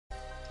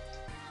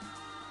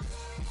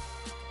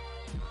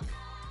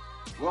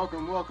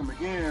Welcome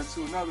again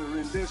to another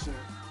rendition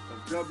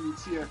of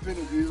WTF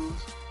Interviews.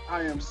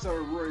 I am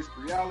Sir Royce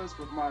Brialis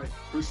with my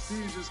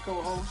prestigious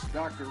co-host,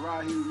 Dr.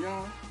 Raheem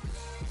Young.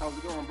 How's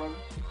it going, brother?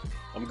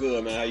 I'm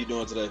good, man. How you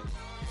doing today?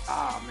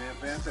 Man,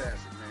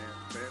 fantastic,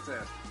 man.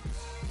 Fantastic.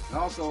 And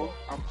also,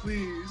 I'm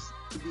pleased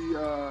to be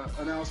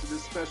announcing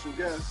this special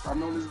guest. I've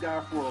known this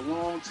guy for a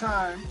long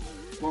time,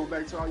 going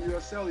back to our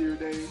U.S. Cellular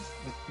days.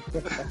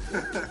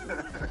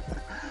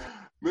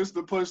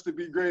 Mr. Push to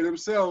be great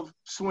himself,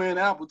 Schwinn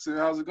Appleton.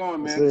 How's it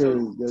going, man?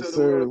 Yes,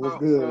 sir.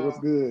 What's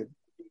good?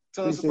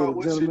 Tell us about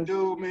what you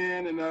do,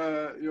 man, and you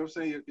know what I'm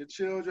saying, your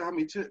children, how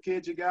many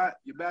kids you got,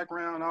 your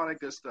background, all that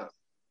good stuff.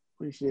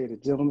 Appreciate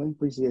it, gentlemen.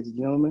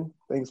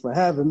 Thanks for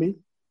having me.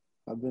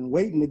 I've been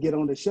waiting to get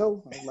on the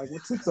show. I'm like,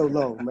 what took so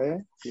long,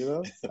 man?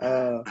 You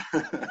know?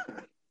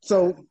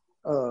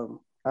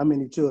 How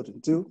many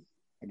children? Two.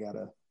 I got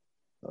a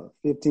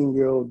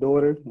 15-year-old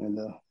daughter and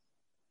a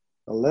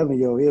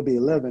 11-year-old. He'll be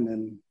 11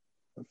 in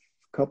a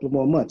couple of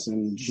more months.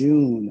 In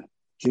June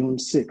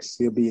 6th,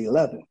 he'll be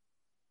 11.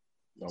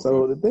 Okay.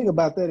 So the thing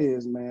about that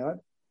is, man,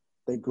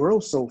 they grow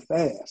so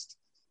fast.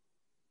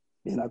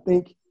 And I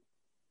think,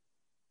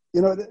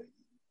 you know,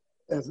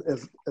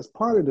 as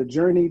part of the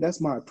journey, that's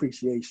my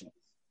appreciation.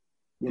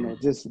 You know,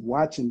 just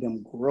watching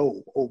them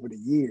grow over the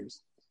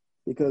years.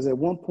 Because at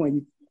one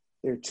point,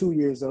 they're 2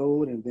 years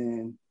old, and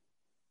then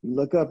you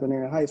look up and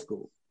they're in high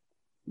school.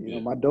 You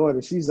know, my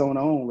daughter, she's on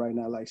her own right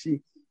now. Like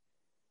she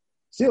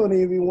don't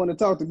even want to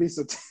talk to me.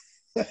 So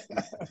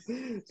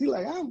she's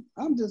like,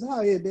 I'm just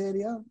out here,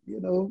 Daddy. I'm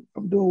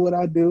doing what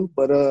I do,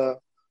 but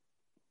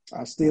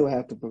I still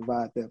have to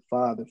provide that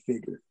father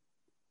figure.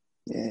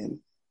 And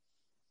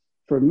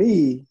for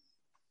me,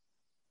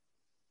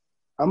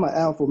 I'm an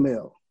alpha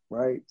male,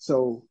 right?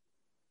 So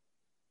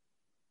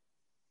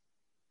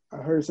I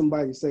heard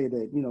somebody say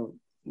that, you know,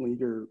 when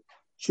your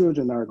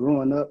children are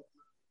growing up,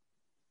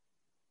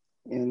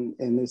 and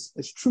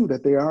it's true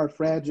that they are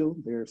fragile,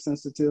 they're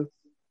sensitive,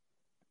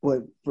 but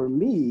for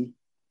me,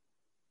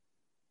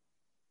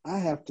 I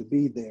have to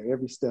be there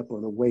every step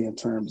of the way in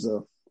terms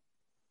of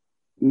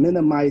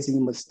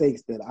minimizing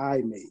mistakes that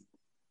I made,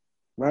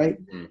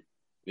 right? Mm-hmm.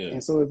 Yeah.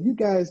 And so if you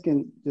guys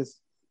can just,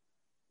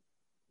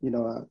 you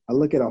know, I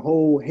look at a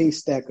whole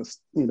haystack of,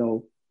 you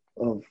know,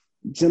 of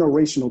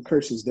generational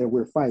curses that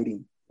we're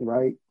fighting,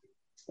 right?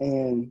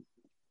 And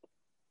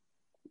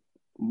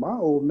my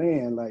old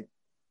man, like,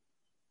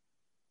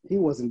 he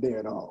wasn't there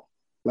at all.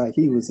 Like,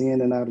 he was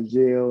in and out of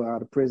jail,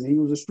 out of prison. He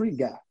was a street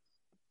guy.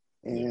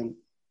 And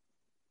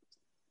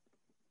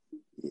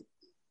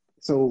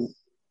so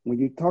when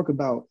you talk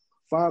about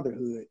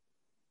fatherhood,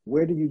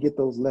 where do you get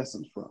those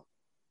lessons from?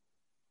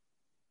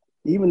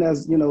 Even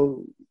as, you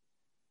know,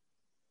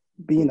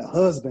 being a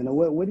husband,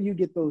 or where do you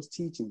get those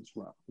teachings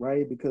from,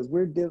 right? Because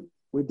we're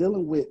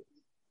dealing with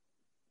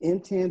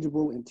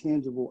intangible and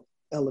tangible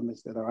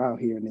elements that are out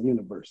here in the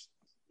universe.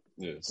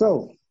 Yeah.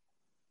 So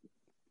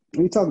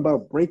when you talk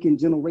about breaking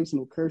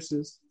generational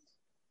curses,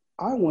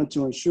 I want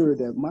to ensure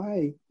that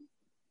my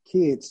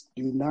kids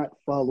do not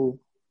follow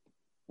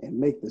and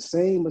make the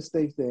same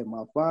mistakes that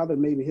my father,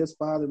 maybe his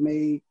father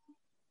made,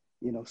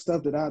 you know,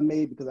 stuff that I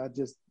made because I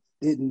just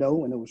didn't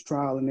know and it was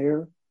trial and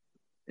error.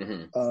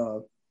 Mm-hmm.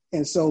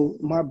 And so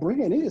my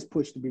brand is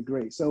pushed to be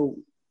great. So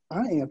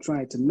I am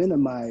trying to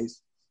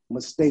minimize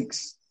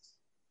mistakes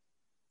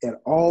at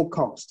all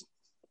costs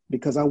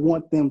because I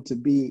want them to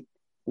be,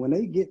 when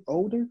they get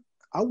older,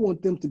 I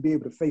want them to be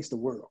able to face the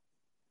world.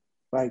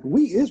 Like,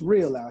 it's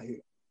real out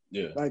here.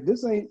 Yeah. Like,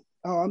 this ain't,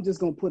 I'm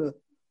just going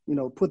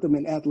to put them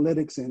in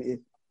athletics and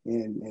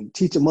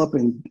teach them up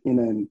and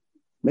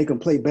make them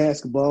play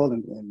basketball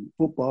and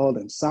football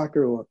and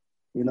soccer or,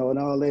 you know, and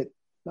all that.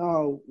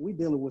 No, we're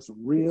dealing with some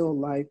real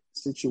life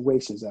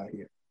situations out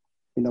here.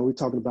 You know, we're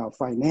talking about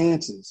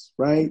finances,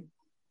 right?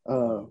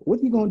 What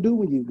are you going to do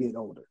when you get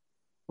older,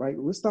 right?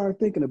 Let's start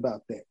thinking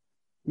about that.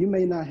 You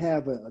may not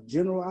have a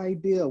general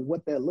idea of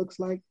what that looks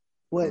like,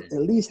 but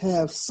at least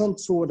have some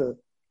sort of,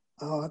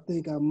 I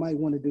think I might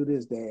want to do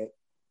this, Dad,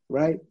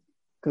 right?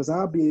 Because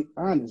I'll be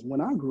honest, when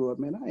I grew up,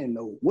 man, I didn't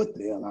know what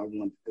the hell I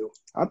wanted to do.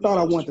 I thought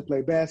I wanted to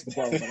play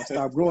basketball, but I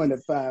stopped growing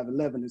at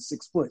 5'11" and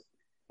 6 foot.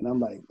 And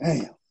I'm like,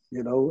 damn,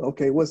 you know,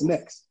 okay, what's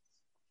next?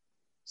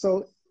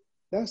 So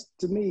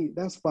to me,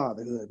 that's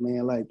fatherhood,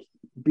 man. Like,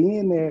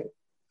 being there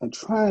and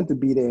trying to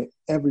be there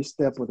every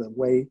step of the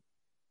way,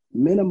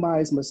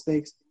 minimize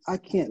mistakes. I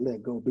can't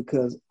let go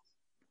because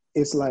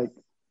it's like,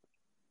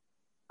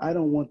 I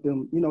don't want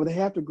them, you know, they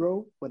have to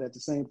grow, but at the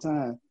same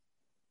time,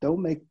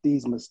 don't make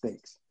these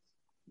mistakes,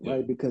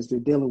 right? Because they're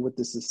dealing with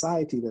the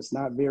society that's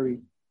not very,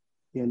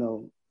 you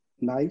know,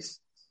 nice.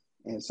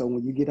 And so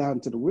when you get out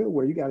into the real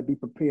world, you got to be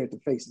prepared to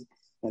face it.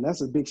 And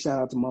that's a big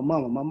shout out to my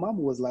mama. My mama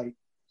was like,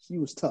 she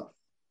was tough.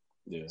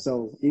 Yeah.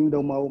 So even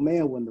though my old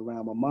man wasn't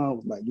around, my mom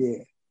was like,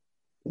 yeah,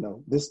 you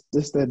know, this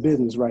that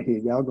business right here.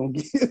 Y'all gonna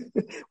get,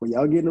 when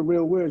y'all get in the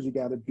real world, you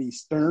got to be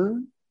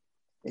stern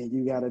and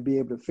you got to be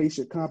able to face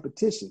your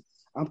competition.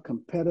 I'm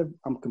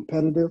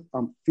competitive,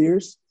 I'm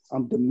fierce,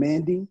 I'm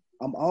demanding,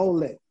 I'm all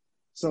that.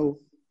 So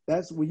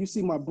that's when you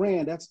see my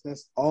brand,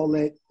 that's all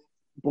that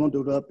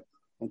bundled up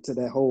into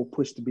that whole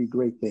push to be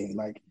great thing.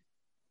 Like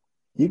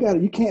you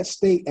can't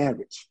stay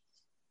average.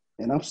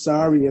 And I'm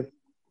sorry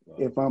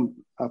if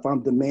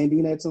I'm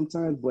demanding that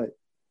sometimes, but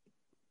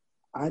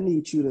I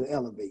need you to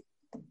elevate,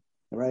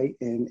 right?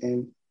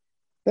 And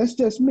that's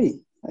just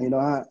me. You know,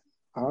 I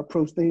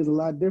approach things a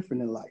lot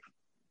different in life.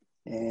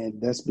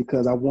 And that's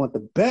because I want the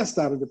best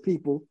out of the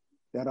people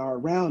that are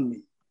around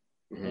me.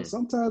 Mm-hmm. And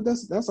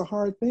sometimes that's a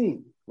hard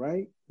thing,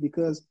 right?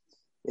 Because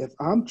if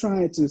I'm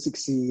trying to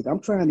succeed, I'm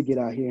trying to get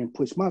out here and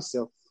push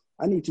myself,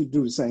 I need you to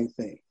do the same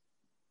thing.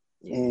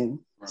 Yeah. And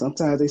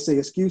sometimes they say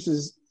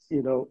excuses,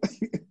 you know,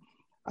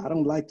 I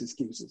don't like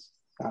excuses.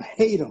 I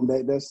hate them.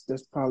 That's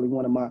probably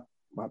one of my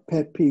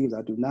pet peeves.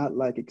 I do not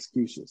like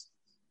excuses.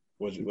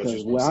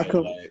 Because when I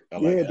come,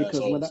 because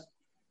when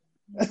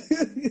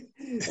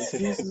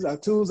excuses are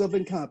tools of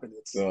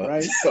incompetence,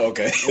 right?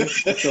 Okay. So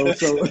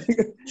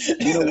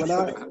you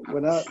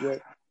know,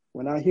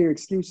 when I hear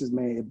excuses,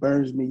 man, it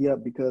burns me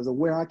up because of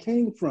where I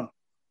came from.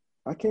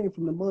 I came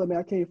from the mud, man.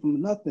 I came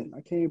from nothing.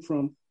 I came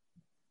from,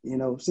 you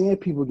know, seeing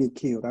people get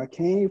killed. I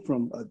came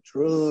from a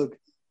drug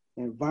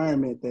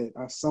environment that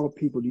I saw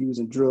people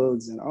using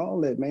drugs and all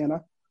that, man.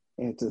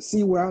 And to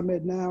see where I'm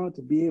at now,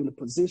 to be able to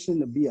position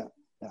to be an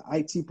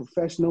IT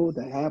professional,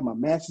 to have my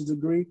master's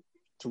degree,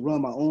 to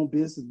run my own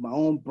business, my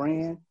own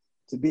brand,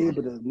 to be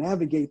able to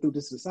navigate through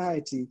this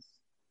society,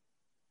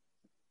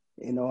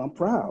 you know, I'm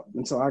proud.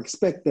 And so I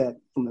expect that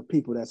from the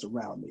people that's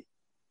around me.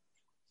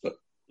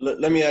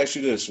 Let me ask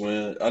you this,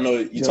 Win. I know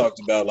you talked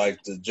about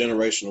like the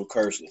generational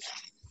curses.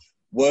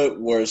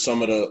 What were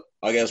some of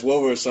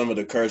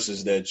the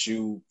curses that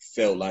you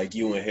felt like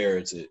you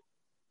inherited?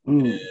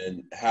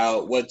 And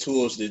what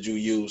tools did you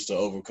use to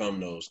overcome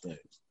those things?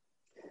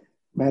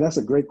 Man, that's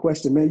a great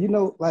question, man. You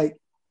know, like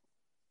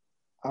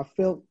I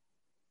felt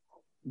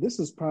this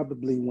is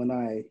probably when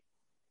I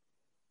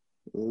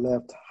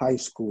left high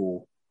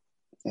school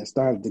and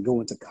started to go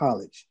into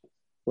college,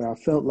 where I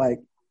felt like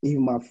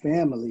even my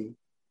family,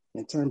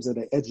 in terms of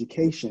the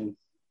education,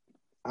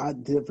 I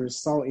never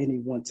saw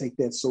anyone take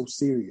that so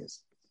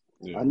serious.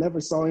 Yeah. I never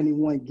saw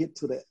anyone get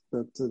to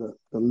the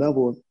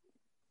level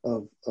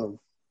of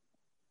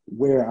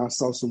where I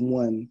saw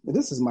someone, and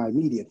this is my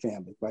immediate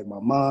family, like my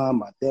mom,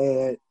 my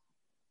dad,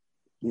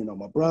 you know,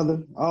 my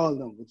brother, all of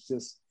them.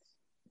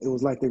 It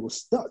was like they were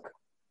stuck.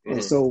 Mm-hmm.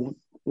 And so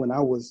when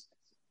I was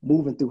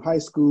moving through high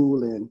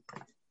school and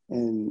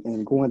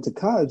going to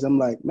college, I'm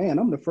like, man,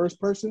 I'm the first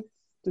person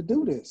to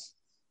do this.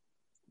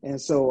 And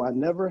so I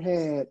never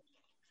had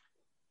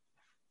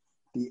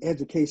the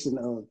education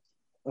of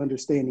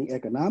understanding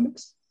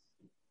economics.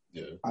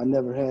 Yeah. I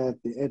never had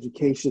the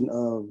education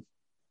of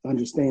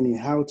understanding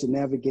how to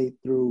navigate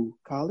through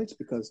college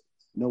because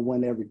no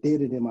one ever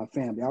did it in my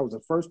family. I was the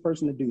first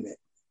person to do that.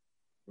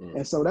 Mm.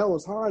 And so that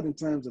was hard in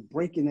terms of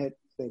breaking that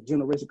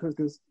generation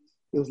because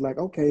it was like,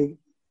 okay,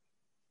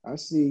 I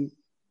see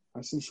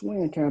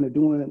Schwinn kind of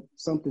doing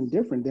something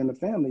different than the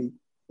family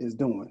is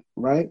doing,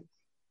 right?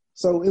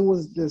 So it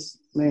was just,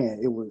 man,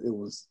 it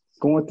was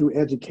going through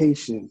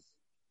education,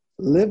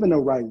 living the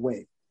right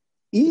way,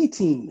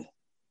 eating,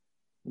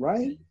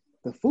 right?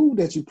 The food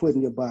that you put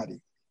in your body,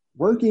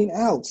 working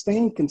out,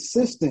 staying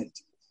consistent.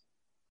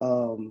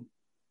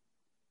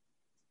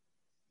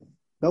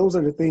 Those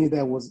are the things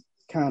that was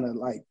kind of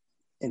like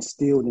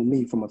instilled in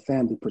me from a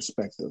family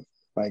perspective.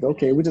 Like,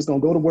 okay, we're just going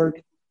to go to work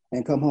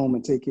and come home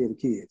and take care of the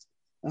kids.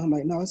 And I'm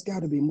like, no, it's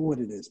got to be more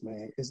to this,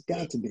 man. It's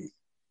got to be.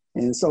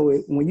 And so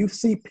when you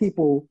see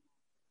people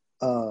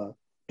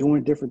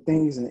doing different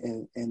things,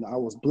 and I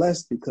was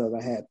blessed because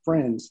I had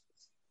friends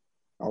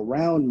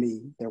around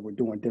me that were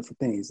doing different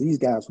things. These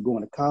guys were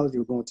going to college, they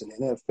were going to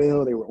the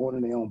NFL, they were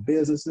owning their own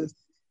businesses.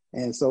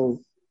 And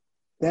so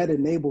that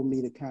enabled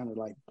me to kind of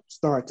like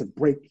start to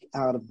break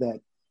out of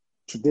that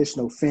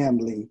traditional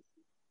family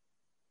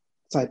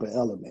type of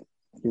element.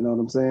 You know what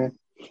I'm saying?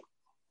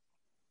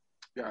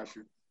 Got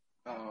you.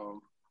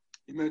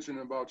 You mentioned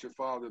about your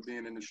father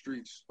being in the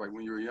streets, like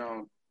when you were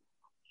young.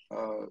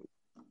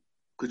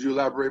 Could you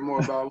elaborate more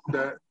about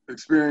that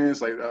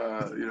experience? Like,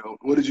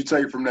 what did you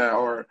take from that?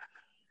 Or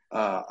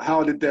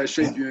how did that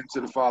shape you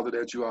into the father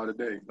that you are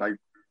today? Like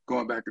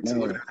going back and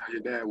looking at how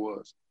your dad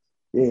was.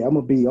 Yeah, I'm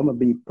gonna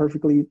be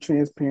perfectly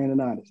transparent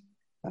and honest.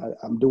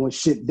 I'm doing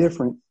shit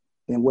different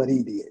than what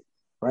he did,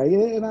 right?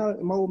 And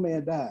my old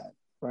man died,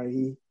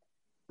 right?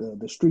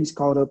 The streets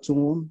caught up to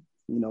him.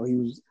 You know,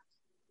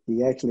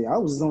 I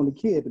was his only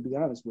kid, to be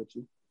honest with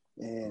you,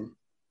 and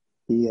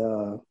he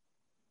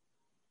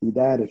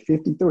died at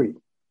 53.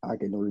 I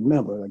can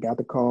remember. I got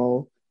the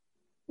call,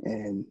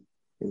 and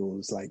it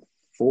was like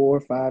 4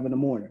 or 5 in the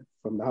morning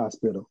from the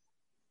hospital.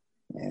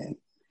 And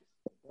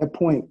at that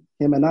point,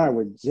 him and I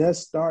were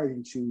just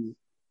starting to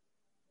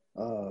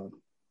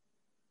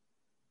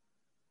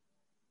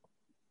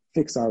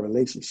fix our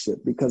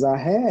relationship because I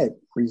had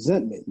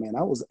resentment, man.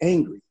 I was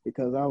angry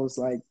because I was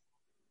like,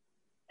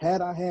 had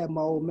I had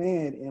my old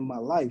man in my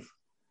life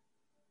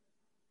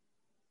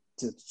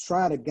to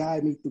try to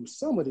guide me through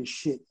some of this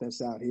shit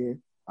that's out here,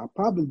 I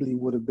probably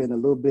would have been a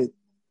little bit,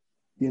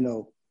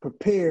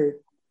 prepared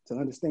to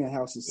understand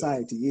how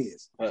society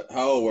is.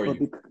 How old were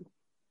you?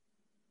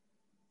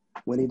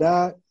 When he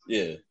died?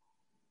 Yeah.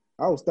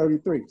 I was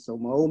 33. So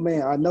my old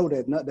man, I know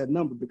that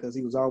number because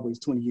he was always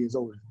 20 years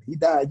older. He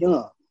died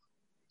young.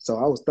 So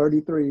I was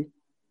 33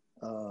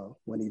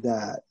 when he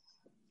died.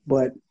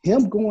 But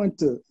him going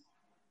to,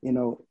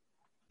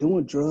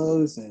 doing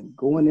drugs and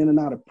going in and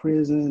out of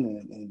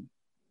prison and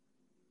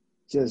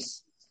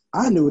just,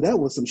 I knew that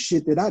was some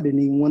shit that I didn't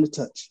even want to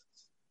touch.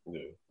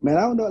 Yeah. Man,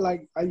 I don't know,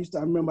 like I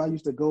remember I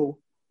used to go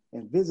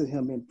and visit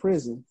him in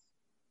prison.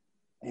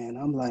 And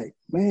I'm like,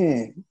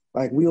 man,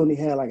 like we only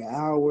had like an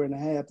hour and a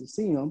half to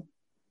see him.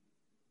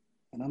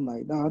 And I'm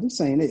like, nah, this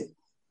ain't it.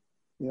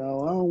 I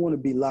don't want to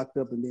be locked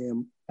up and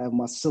then have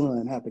my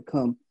son have to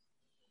come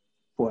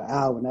for an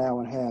hour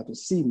and a half to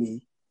see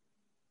me.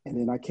 And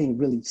then I can't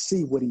really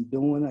see what he's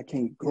doing. I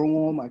can't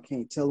grow him. I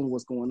can't tell him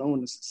what's going on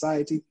in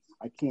society.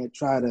 I can't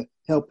try to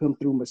help him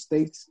through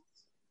mistakes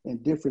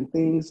and different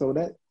things. So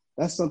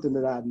that's something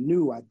that I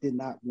knew I did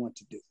not want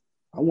to do.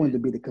 I wanted to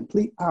be the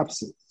complete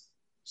opposite.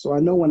 So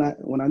I know when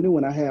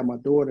I had my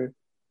daughter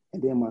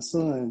and then my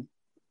son,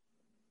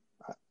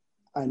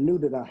 I knew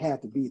that I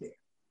had to be there.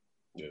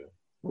 Yeah.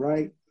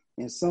 Right?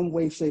 In some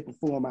way, shape, or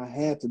form, I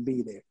had to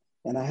be there.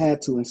 And I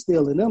had to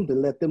instill in them to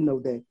let them know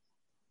that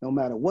no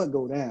matter what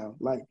go down,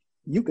 like,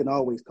 you can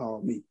always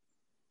call me.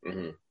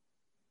 Mm-hmm.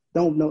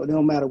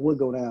 No matter what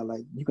go down,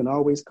 like, you can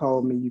always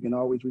call me. You can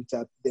always reach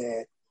out to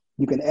Dad.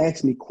 You can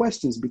ask me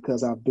questions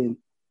because I've been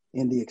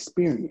in the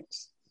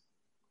experience.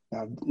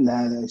 Now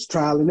it's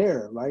trial and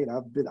error, right?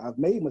 I've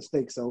made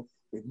mistakes. So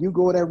if you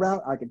go that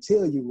route, I can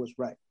tell you what's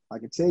right. I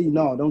can tell you,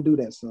 no, don't do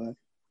that, son.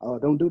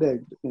 Don't do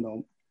that,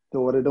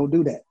 daughter, don't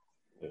do that.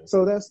 Yeah.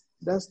 So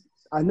that's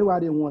I knew I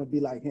didn't want to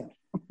be like him.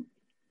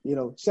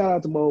 Shout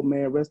out to my old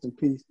man, rest in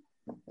peace.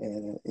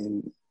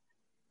 And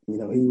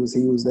he was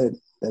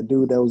that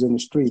dude that was in the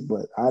street,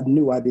 but I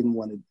knew I didn't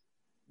want to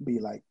be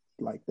like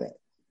that.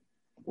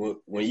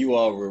 When you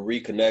all were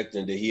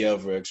reconnecting, did he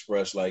ever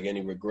express like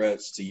any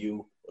regrets to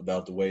you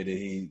about the way that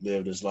he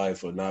lived his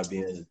life or not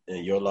being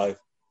in your life?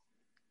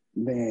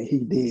 Man, he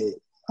did.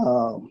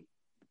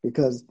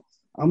 Because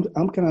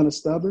I'm kind of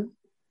stubborn,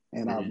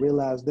 and I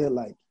realized that,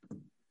 like,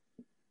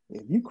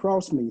 if you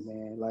cross me,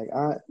 man, like,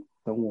 I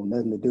don't want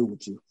nothing to do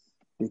with you,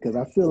 because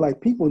I feel like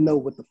people know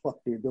what the fuck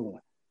they're doing.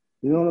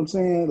 You know what I'm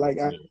saying? Like,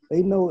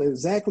 they know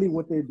exactly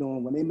what they're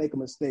doing when they make a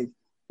mistake.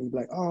 And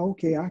you're like, oh,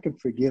 okay, I can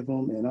forgive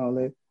them and all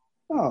that.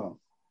 Oh,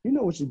 you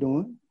know what you're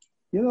doing.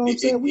 You know what I'm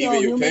saying? We even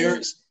all your human.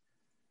 parents?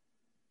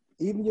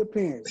 Even your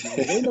parents, man.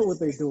 They know what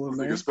they're doing,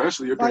 man.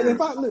 Especially your parents.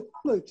 Like, if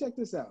look, check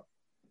this out.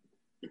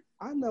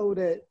 I know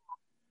that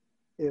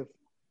if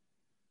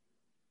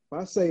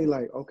I say,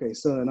 like, okay,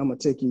 son, I'm going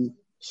to take you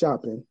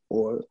shopping,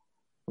 or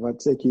if I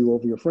take you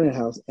over your friend's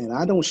house and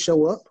I don't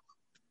show up,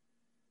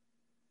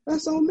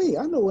 that's on me.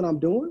 I know what I'm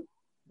doing.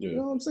 Yeah. You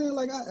know what I'm saying?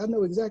 Like, I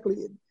know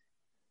exactly.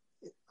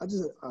 I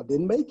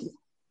didn't make it.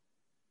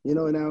 And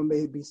there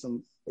may be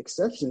some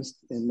exceptions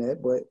in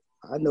that, but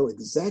I know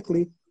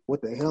exactly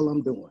what the hell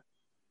I'm doing.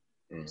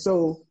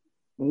 So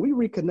when we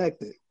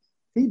reconnected,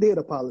 he did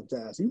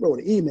apologize. He wrote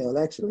an email,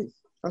 actually.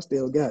 I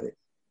still got it.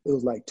 It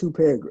was like 2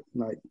 paragraphs,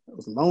 like, it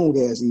was a long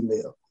ass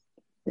email.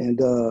 And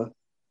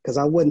because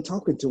I wasn't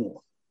talking to him.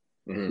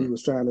 Mm-hmm. He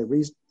was trying to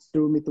reach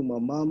through me through my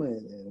mama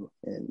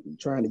and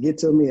trying to get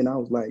to me. And I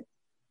was like,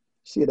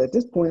 shit, at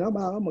this point, I'm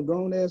a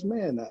grown ass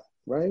man now,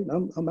 right?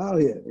 I'm out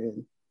here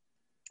and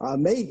I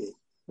made it,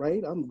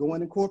 right? I'm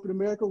going in corporate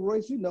America,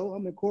 Royce.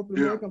 I'm in corporate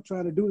America. I'm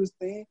trying to do this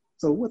thing.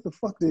 So what the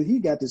fuck did he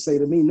got to say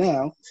to me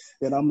now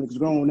that I'm a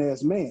grown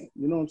ass man?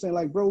 You know what I'm saying?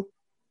 Like, bro,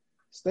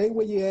 stay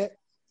where you at.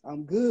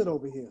 I'm good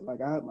over here.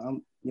 Like,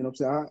 I'm you know what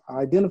I'm saying? I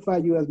identify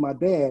you as my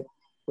dad,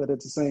 but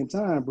at the same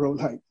time, bro,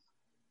 like,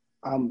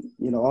 I'm,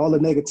 all the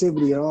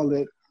negativity and all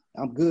that,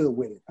 I'm good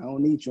with it. I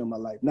don't need you in my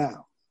life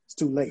now. It's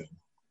too late.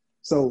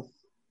 So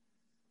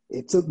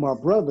it took my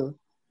brother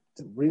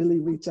to really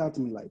reach out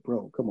to me, like,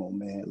 bro, come on,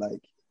 man.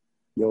 Like,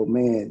 yo,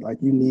 man, like,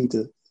 you need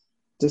to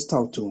just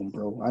talk to him,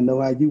 bro. I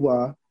know how you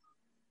are.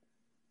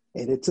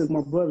 And it took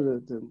my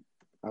brother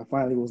I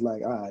finally was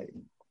like, all right,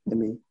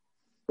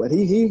 but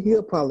he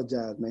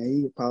apologized, man.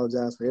 He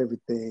apologized for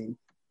everything.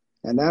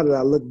 And now that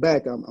I look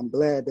back, I'm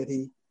glad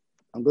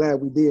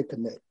we did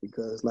connect,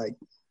 because, like,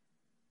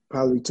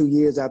 probably 2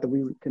 years after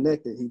we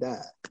connected, he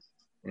died.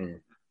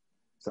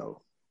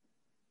 So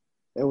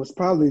it was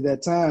probably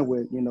that time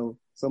where,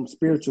 some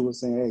spiritual was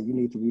saying, hey, you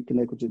need to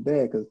reconnect with your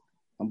dad because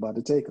I'm about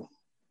to take him.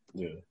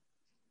 Yeah.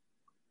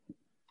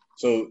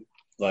 So,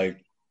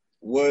 like,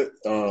 what,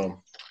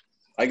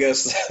 I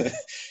guess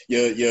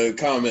your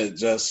comment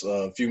just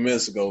a few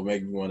minutes ago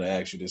made me want to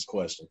ask you this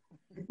question.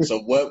 So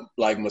what,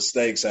 like,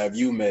 mistakes have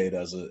you made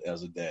as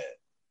a dad?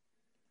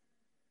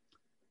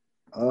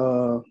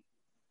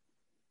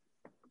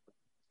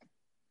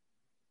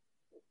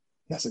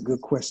 That's a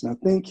good question. I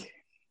think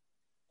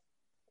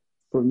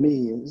for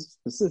me,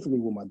 specifically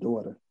with my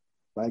daughter,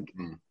 like,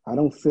 I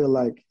don't feel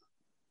like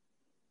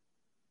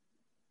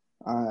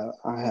I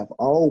have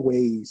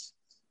always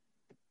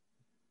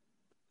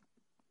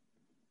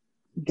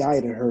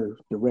guided her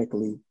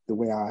directly the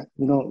way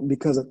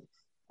because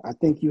I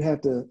think you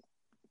have to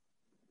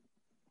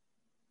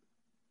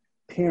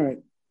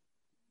parent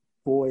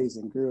boys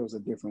and girls a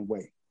different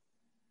way.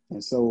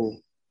 And so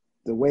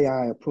the way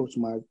I approach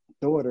my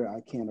daughter,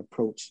 I can't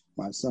approach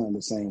my son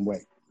the same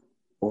way.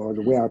 Or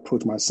the way I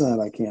approach my son,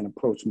 I can't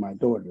approach my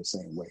daughter the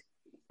same way,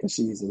 because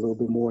she's a little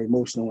bit more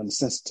emotional and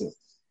sensitive.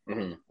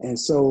 Mm-hmm. And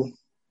so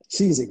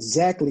she's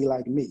exactly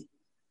like me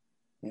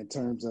in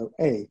terms of,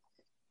 hey,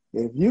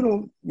 if you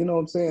don't, you know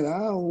what I'm saying, I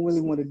don't really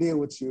want to deal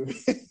with you.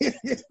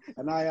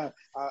 And I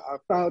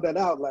found that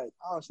out, like,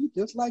 oh, she's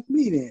just like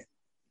me then.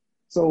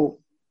 So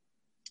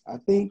I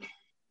think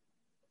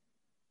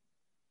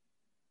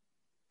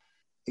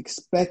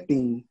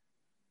expecting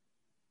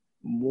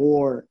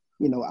more,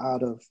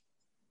 out of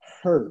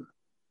her,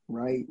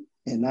 right?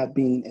 And not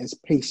being as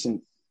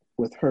patient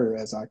with her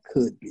as I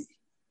could be.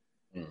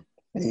 Mm.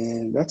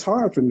 And that's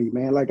hard for me,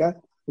 man. Like a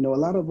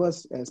lot of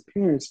us as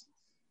parents,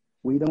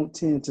 we don't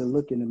tend to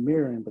look in the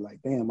mirror and be like,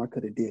 damn, I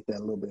could have did that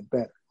a little bit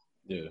better.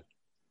 Yeah.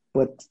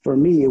 But for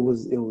me, it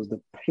was the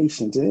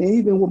patience. And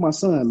even with my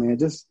son, man,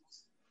 just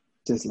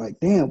like,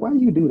 damn, why do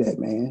you do that,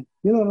 man?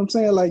 You know what I'm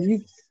saying? Like,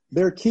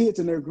 they're kids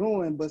and they're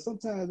growing, but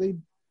sometimes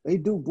they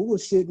do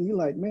bullshit and you're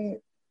like, man,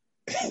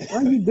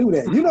 why you do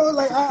that?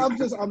 Like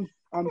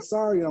I'm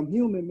sorry, I'm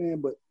human,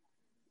 man,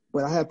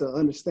 but I have to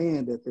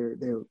understand that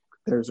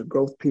there's a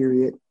growth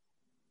period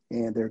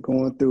and they're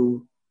going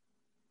through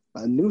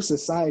a new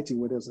society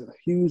where there's a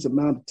huge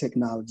amount of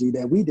technology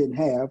that we didn't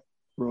have,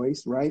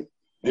 Royce, right?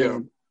 Yeah,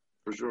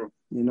 for sure.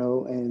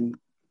 And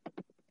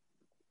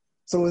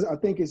so I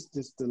think it's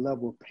just the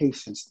level of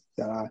patience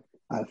that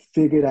I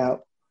figured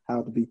out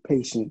how to be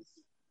patient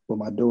with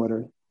my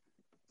daughter,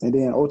 and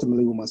then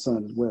ultimately with my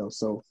son as well.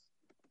 So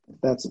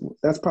that's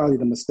probably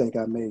the mistake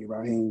I made,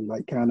 Raheem,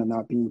 like kind of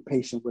not being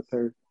patient with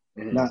her,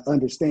 mm-hmm. not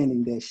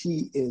understanding that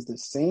she is the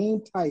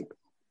same type.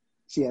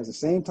 She has the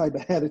same type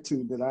of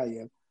attitude that I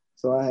am.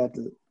 So I had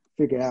to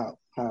figure out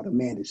how to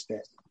manage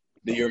that.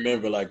 Do you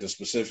remember like the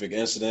specific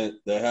incident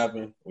that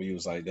happened where you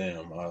was like,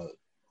 damn,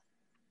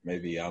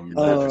 maybe I'm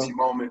emergency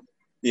moment?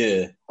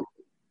 Yeah.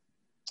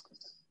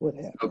 What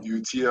happened?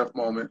 WTF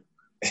moment.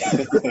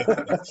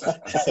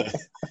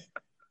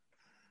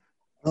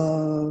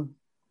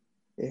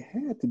 It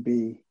had to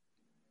be.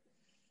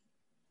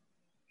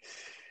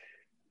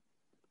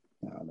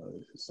 I don't know.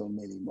 There's so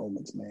many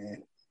moments,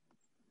 man.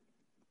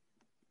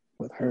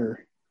 With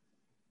her,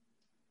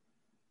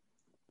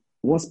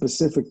 one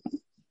specific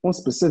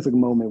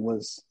moment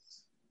was,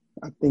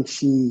 I think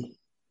she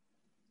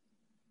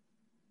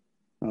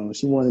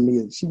wanted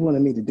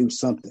me to do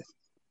something.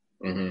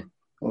 Mm-hmm.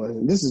 Or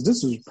this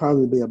was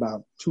probably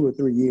about 2 or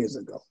 3 years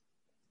ago,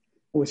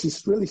 where she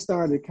really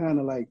started kind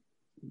of like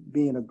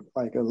being a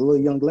little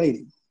young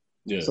lady.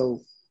 Yeah.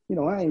 So,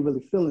 I ain't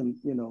really feeling,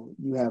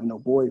 you have no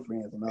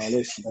boyfriends and all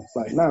this shit.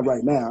 Like, not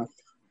right now.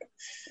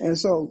 And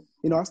so,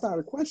 I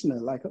started questioning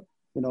her, like,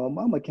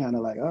 mama kind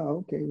of like,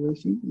 oh, okay, well,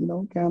 she,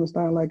 kind of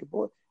starting like a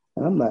boy.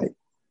 And I'm like,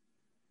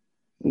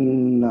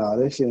 no,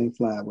 that shit ain't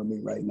flying with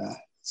me right now.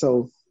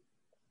 So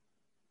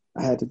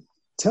I had to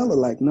tell her,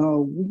 like,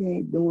 no, we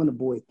ain't doing the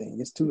boy thing.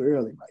 It's too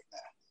early right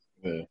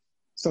now. Yeah.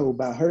 So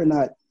by her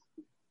not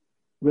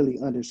really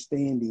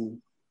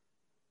understanding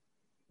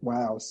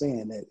why I was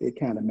saying that, it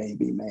kind of made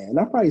me mad. And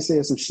I probably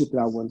said some shit that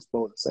I wasn't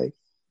supposed to say,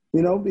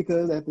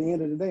 because at the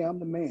end of the day, I'm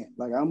the man.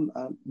 Like, I'm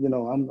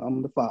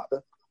the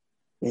father,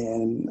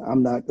 and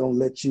I'm not gonna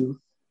let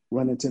you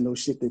run into no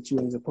shit that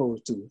you ain't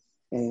supposed to.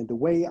 And the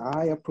way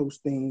I approach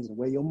things, the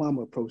way your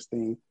mama approach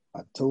things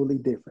are totally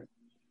different,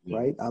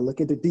 right? I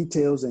look at the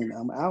details, and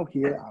I'm out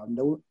here. I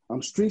know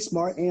I'm street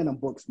smart and I'm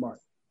book smart,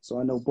 so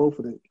I know both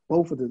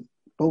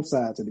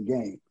sides of the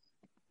game.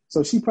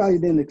 So she probably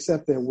didn't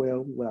accept that well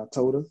what I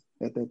told her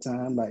at that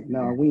time. Like,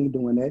 no, we ain't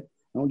doing that.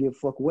 I don't give a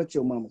fuck what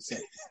your mama say.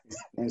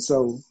 And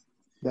so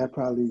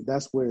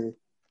that's where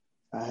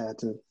I had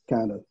to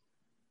kind of,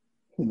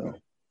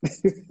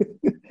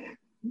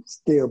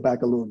 scale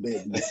back a little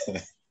bit,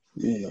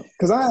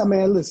 because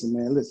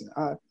listen,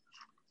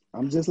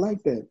 I'm just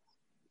like that.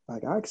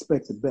 Like, I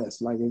expect the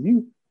best. Like,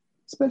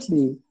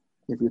 especially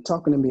if you're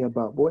talking to me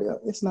about, boy,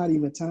 it's not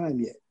even time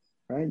yet,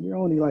 right? You're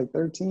only like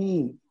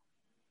 13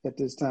 at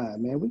this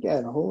time, man. We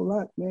got a whole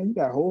lot, man. You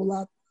got a whole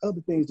lot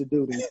other things to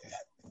do than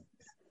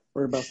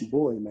worry about some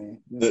boy, man.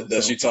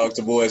 Does she talk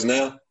to boys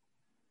now?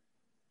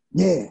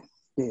 Yeah,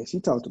 she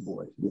talked to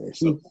boys. Yeah,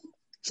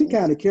 she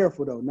kind of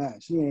careful though now.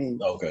 She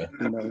ain't okay.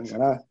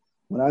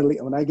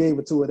 When I gave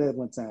it to her that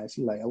one time,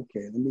 she like,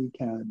 okay, let me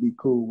kind of be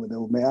cool with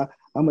it, man.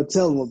 I'm gonna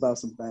tell them about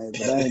some things,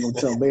 but I ain't gonna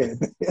tell them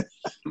everything.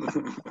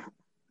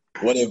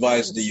 What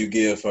advice do you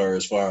give her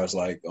as far as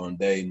like on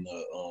dating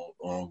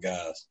on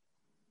guys?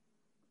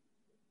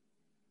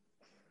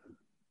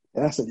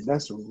 That's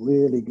a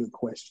really good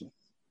question.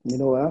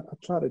 I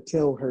try to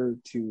tell her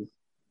to,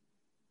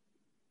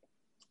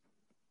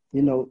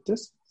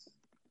 just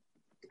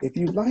if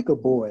you like a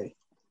boy,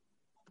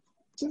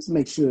 just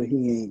make sure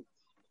he's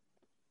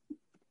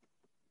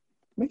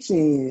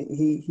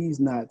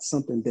not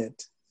something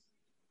that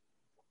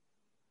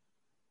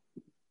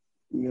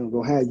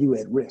gonna have you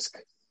at risk.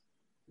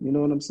 You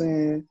know what I'm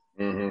saying?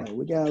 Mm-hmm. Like,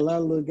 we got a lot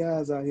of little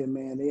guys out here,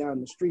 man. They out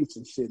in the streets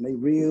and shit. And they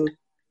real,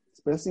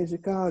 especially in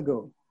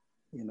Chicago.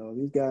 You know,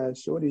 these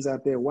guys, shorties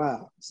out there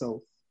wild.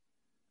 So,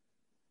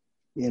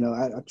 you know,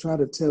 I try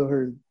to tell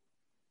her,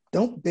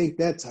 don't date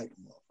that type of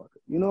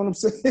motherfucker. You know what I'm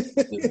saying?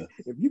 Yeah.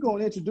 If you're going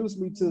to introduce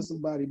me to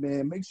somebody,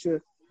 man, make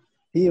sure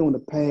he on the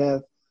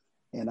path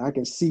and I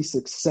can see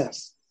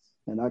success.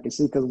 And I can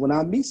see, because when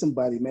I meet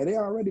somebody, man, they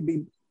already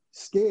be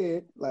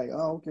scared. Like,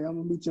 oh, okay, I'm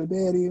going to meet your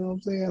daddy. You know what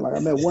I'm saying? Like, I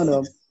met one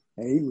of them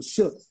and he was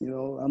shook. You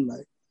know, I'm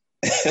like,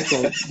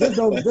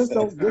 so just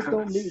don't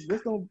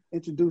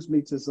introduce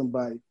me to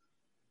somebody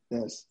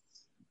that's,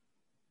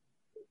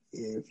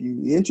 if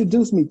you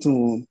introduce me to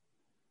him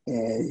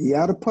and he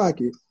out of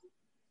pocket,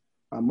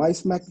 I might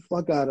smack the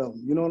fuck out of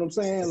him. You know what I'm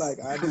saying? Like,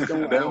 I just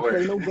don't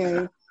play no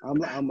game.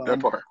 I'm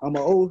an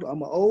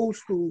old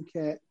school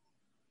cat.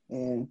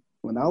 And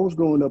when I was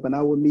growing up and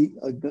I would meet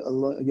a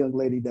young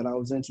lady that I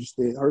was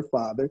interested, her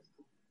father,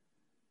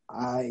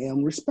 I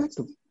am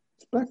respectable,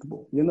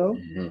 you know?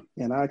 Mm-hmm.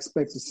 And I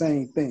expect the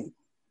same thing.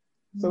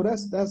 So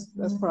that's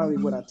probably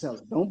what I tell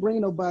her. Don't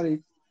bring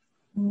nobody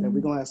that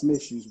we're going to have some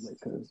issues with,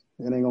 because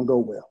it ain't going to go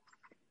well.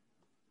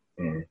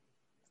 Mm-hmm.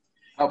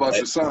 How about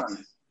your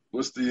son?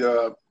 What's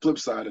the flip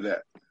side of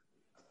that?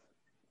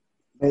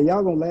 Man,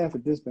 y'all gonna laugh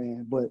at this,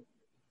 man, but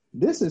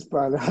this is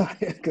probably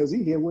because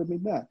he here with me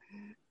now.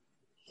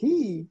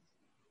 He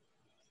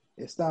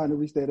is starting to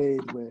reach that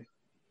age where,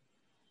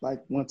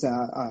 like, one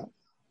time I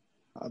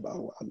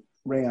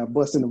ran a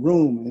bus in the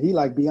room and he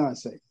like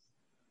Beyonce.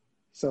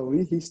 So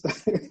he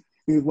started.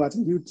 He was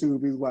watching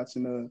YouTube. He was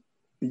watching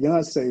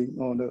Beyonce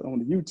on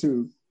the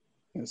YouTube,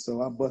 and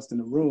so I bust in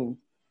the room.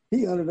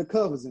 He under the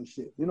covers and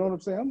shit. You know what I'm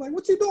saying? I'm like,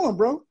 what you doing,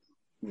 bro?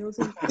 You know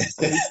what I'm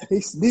saying?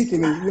 He's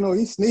sneaking, and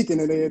he's sneaking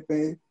and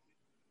everything.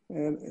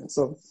 And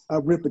so I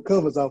ripped the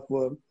covers off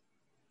for him.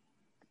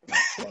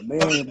 My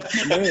man, and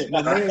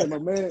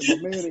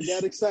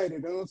got excited. You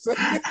know what I'm saying?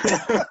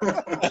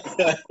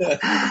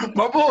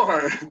 My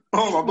boy.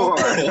 Oh, my boy.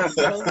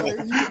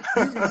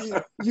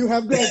 You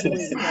have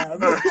graduated now.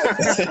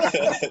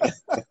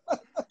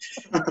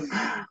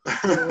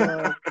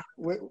 So,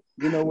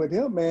 with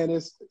him, man,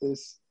 it's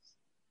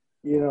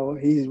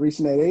he's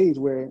reaching that age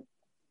where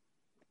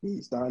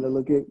he's starting to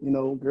look at,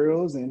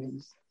 girls,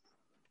 and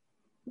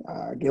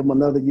I give him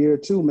another year or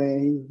two,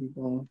 man. He's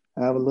going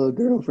to have a little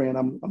girlfriend,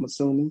 I'm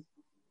assuming.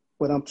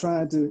 But I'm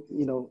trying to,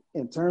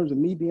 in terms of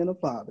me being a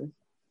father,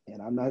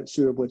 and I'm not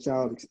sure what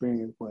y'all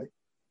experienced, but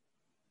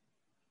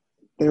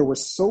there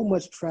was so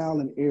much trial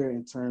and error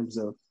in terms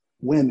of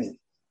women,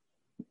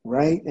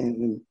 right?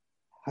 And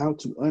how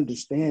to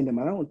understand them.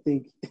 I don't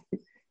think,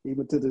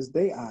 even to this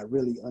day, I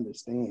really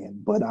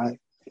understand, but I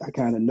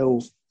kind of know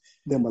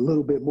them a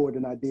little bit more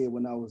than I did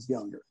when I was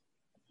younger.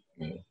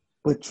 Yeah.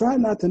 But try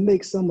not to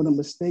make some of the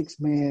mistakes,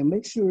 man.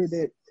 Make sure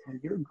that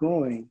when you're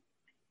growing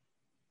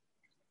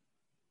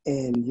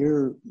and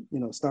you're,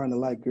 starting to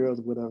like girls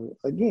or whatever,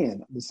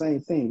 again, the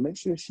same thing. Make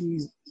sure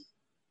she's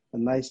a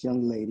nice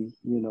young lady.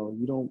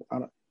 One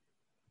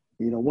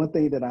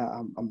thing that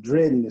I'm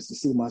dreading is to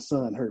see my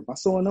son hurt. My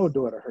son or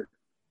daughter hurt,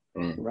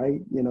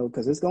 right?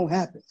 Because it's going to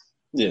happen.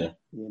 Yeah.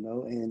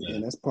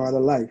 And that's part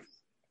of life.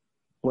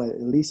 But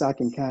at least I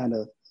can kind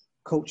of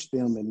coach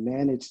them and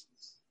manage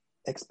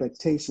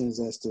expectations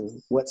as to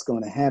what's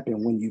going to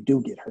happen when you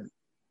do get hurt,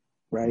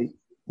 right?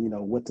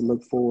 What to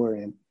look for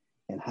and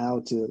how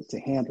to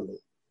handle it.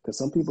 Because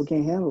some people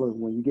can't handle it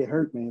when you get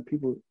hurt, man.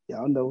 People,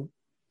 y'all know,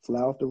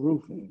 fly off the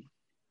roof. And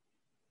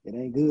it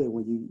ain't good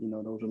when you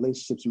those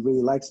relationships, you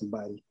really like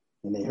somebody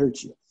and they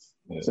hurt you.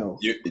 Yeah. So,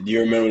 do you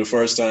remember the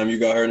first time you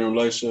got hurt in a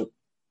relationship?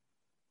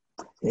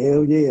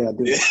 Hell yeah, I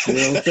do. You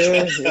know what I'm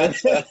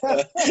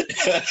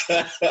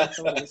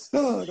saying?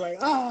 Stung,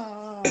 like,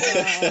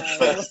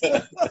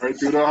 right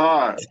through the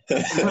heart.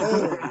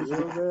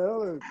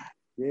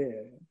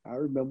 Yeah, I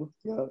remember.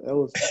 Yeah, that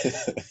was,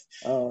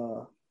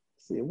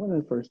 one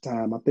of the first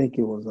time, I think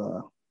it was,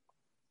 I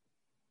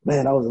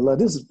was in love.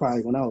 This is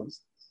probably when I was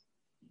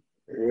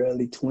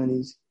early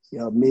 20s,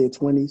 mid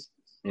 20s.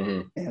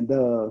 Mm-hmm. And,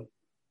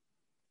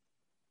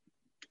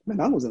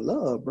 I was in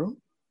love, bro.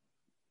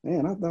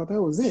 Man, I thought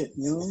that was it.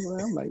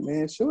 I'm like,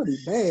 man, shorty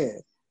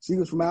bad. She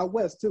was from out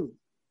west too.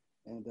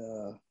 And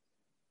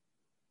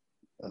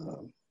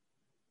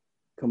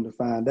come to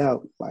find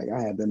out, like,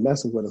 I had been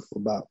messing with her for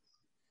about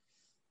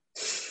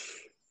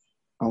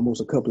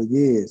almost a couple of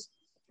years.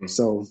 Mm-hmm.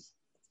 So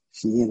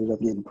she ended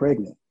up getting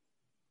pregnant.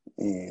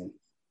 And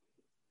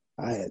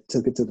I had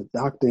took it to the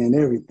doctor and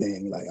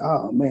everything. Like,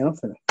 oh man, I'm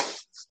finna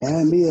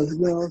have me a,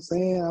 what I'm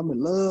saying? I'm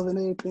in love and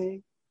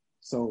everything.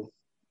 So,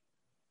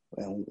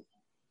 well,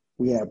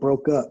 we had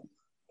broke up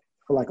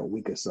for like a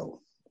week or so.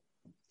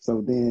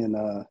 So then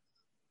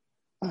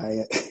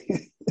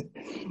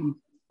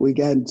we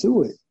got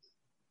into it.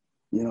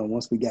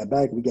 Once we got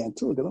back, we got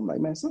into it. Because I'm like,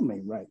 man, something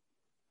ain't right.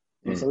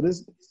 Mm. So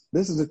this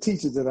is a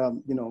teacher that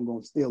I'm going to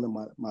instill in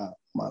my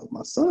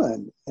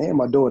son and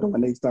my daughter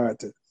when they start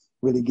to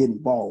really get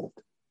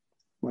involved.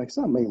 I'm like,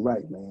 something ain't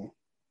right, man.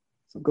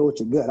 So go with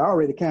your gut. I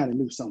already kind of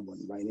knew something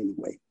wasn't right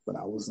anyway, but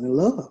I was in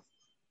love.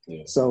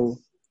 Yeah. So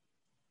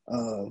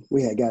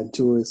we had gotten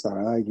to it,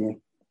 started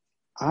arguing.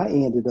 I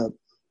ended up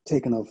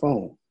taking her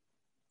phone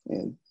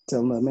and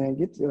telling her, man,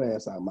 get your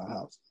ass out of my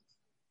house.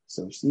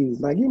 So she was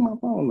like, give me my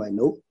phone. I'm like,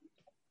 nope.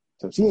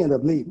 So she ended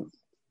up leaving.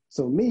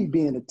 So me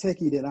being the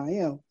techie that I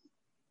am,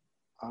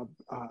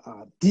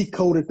 I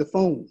decoded the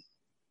phone.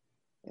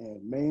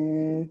 And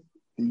man,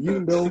 do you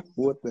know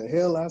what the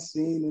hell I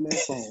seen in that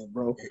phone,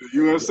 bro? The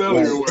U.S.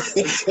 Cellular work.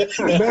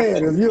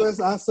 Man,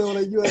 if I saw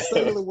that U.S.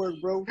 Cellular work,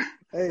 bro.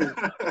 Hey.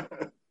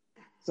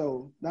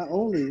 So not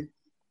only,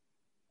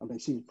 I mean,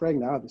 she was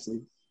pregnant,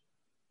 obviously,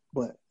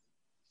 but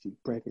she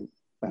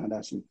found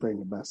out she was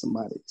pregnant by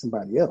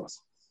somebody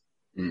else.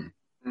 Mm.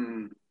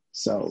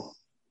 So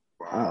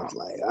wow. I was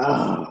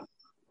like,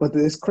 But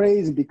it's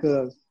crazy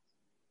because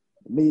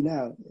me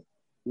now,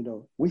 you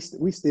know, we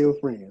still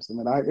friends. I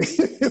mean,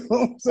 you know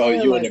what I'm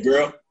saying? You and the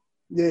girl?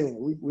 Yeah,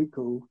 we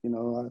cool. You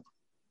know,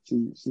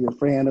 she a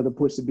fan of the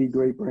Push to Be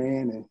Great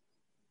brand, and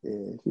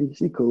yeah,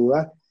 she cool.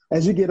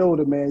 As you get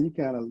older, man, you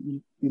kind of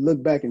you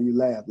look back and you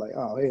laugh like,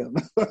 oh hell,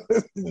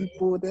 did you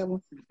pull that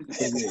one?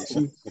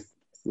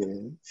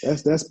 Yeah,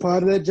 that's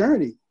part of that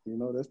journey. You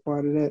know, that's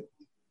part of that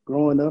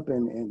growing up,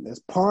 and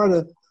that's part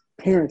of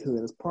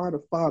parenthood. It's part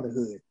of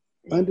fatherhood.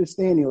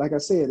 Understanding, like I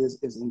said, is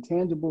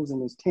intangibles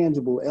and there's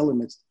tangible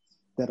elements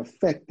that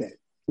affect that.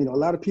 You know, a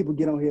lot of people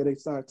get on here, they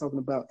start talking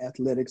about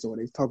athletics, or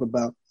they talk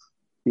about,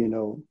 you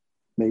know,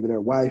 maybe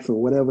their wife or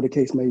whatever the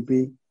case may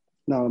be.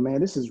 No, man,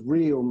 this is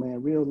real,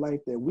 man, real life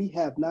that we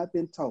have not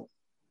been taught.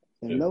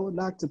 And no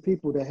knock to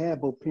people that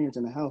have both parents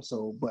in the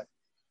household, but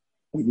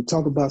when you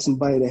talk about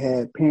somebody that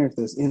had parents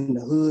that's in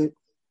the hood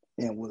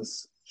and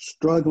was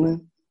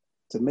struggling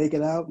to make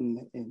it out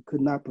and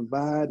could not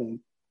provide, and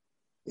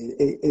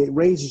it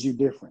raises you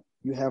different.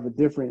 You have a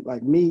different,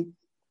 like me,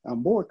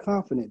 I'm more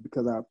confident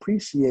because I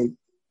appreciate,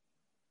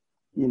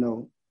 you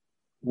know,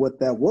 what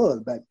that was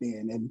back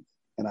then.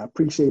 And I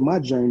appreciate my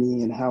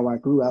journey and how I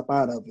grew up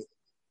out of it.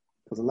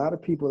 Because a lot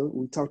of people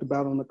we talked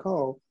about on the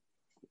call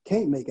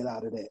can't make it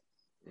out of that.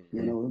 Mm-hmm.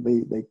 You know,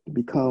 they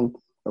become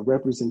a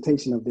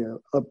representation of their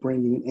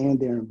upbringing and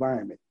their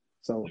environment.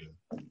 So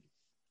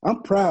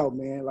I'm proud,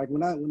 man. Like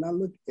when I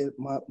look at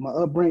my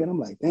upbringing, I'm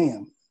like,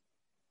 damn,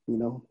 you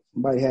know,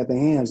 somebody had their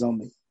hands on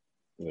me.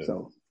 Yeah.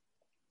 So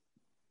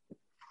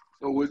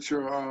with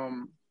your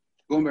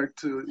going back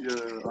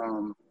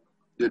to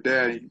your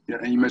dad,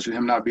 and you mentioned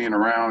him not being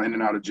around, in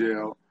and out of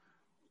jail.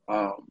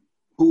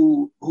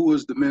 Who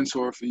was the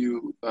mentor for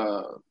you,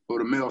 or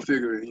the male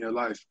figure in your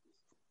life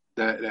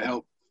that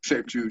helped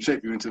shape you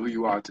into who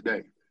you are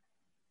today?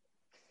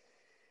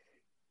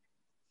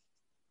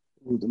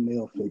 Who's the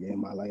male figure in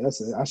my life?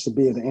 I should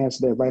be able to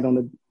answer that right on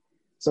the.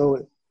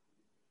 So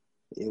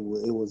it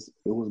was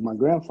my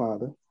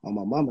grandfather on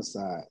my mama's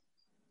side.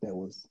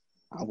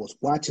 I was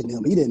watching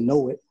him. He didn't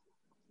know it,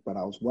 but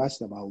I was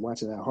watching him. I was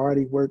watching how hard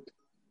he worked.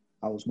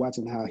 I was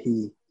watching how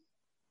he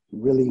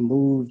really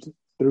moved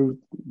through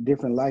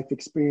different life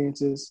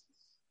experiences.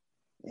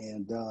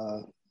 And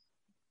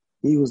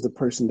he was the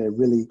person that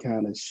really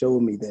kind of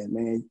showed me that,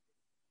 man,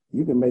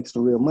 you can make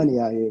some real money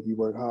out here if you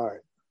work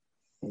hard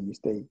and you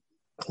stay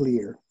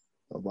clear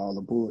of all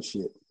the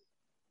bullshit.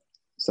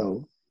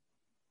 So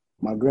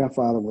my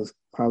grandfather was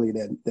probably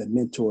that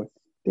mentor.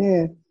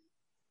 Then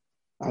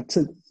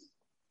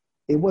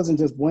it wasn't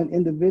just one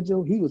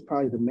individual. He was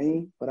probably the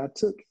main, but I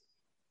took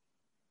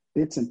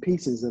bits and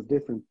pieces of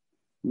different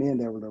men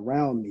that were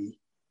around me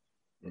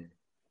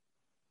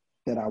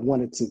that I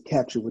wanted to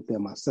capture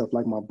within myself.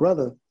 Like my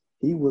brother,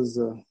 he was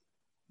a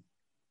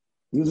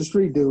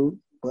street dude,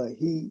 but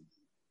he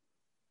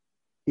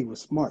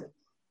was smart,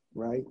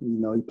 right? You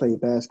know, he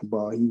played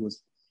basketball. He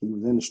was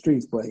in the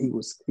streets, but he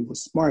was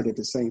smart at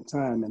the same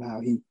time, and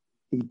how he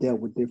dealt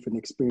with different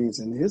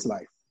experiences in his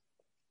life.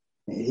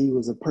 And he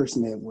was a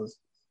person that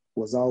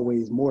was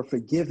always more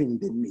forgiving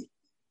than me.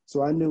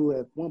 So I knew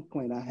at one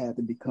point I had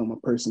to become a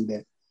person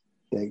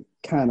that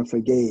kind of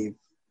forgave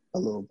a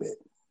little bit.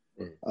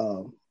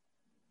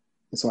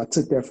 And so I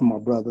took that from my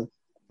brother,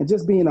 and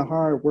just being a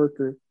hard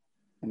worker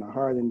and a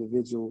hard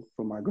individual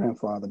from my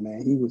grandfather,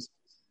 man.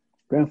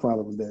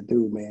 Grandfather was that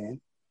dude,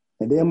 man.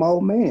 And then my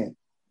old man,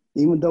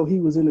 even though he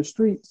was in the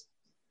streets,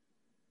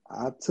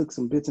 I took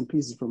some bits and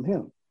pieces from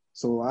him.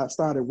 So I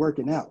started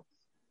working out.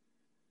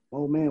 My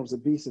old man was a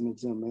beast in the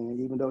gym, man.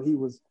 Even though he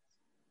was,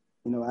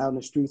 you know, out in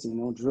the streets and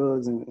on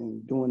drugs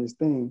and doing his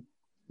thing,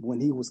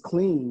 when he was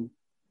clean,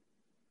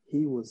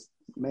 he was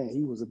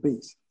a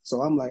beast.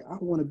 So I'm like, I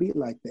want to be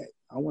like that.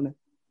 I want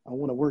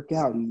to work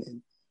out,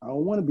 and I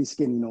don't want to be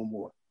skinny no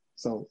more.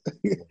 So,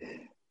 you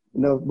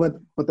know,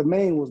 but the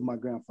main was my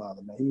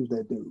grandfather, man. He was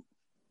that dude.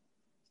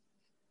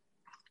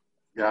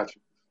 Gotcha.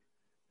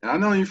 And I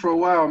know you for a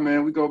while,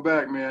 man. We go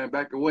back, man,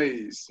 back a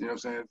ways. You know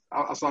what I'm saying?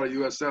 I saw the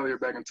U.S. Cellular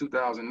back in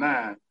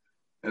 2009,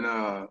 and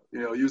you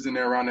know, you was in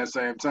there around that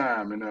same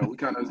time, and we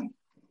kind of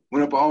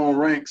went up our own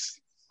ranks,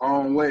 our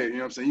own way. You know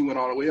what I'm saying? You went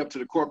all the way up to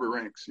the corporate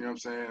ranks. You know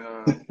what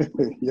I'm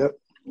saying? Yep.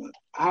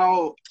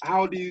 How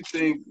do you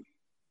think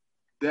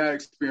that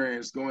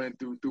experience going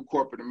through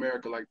corporate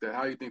America like that?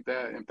 How do you think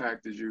that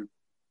impacted you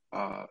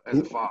as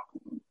a father?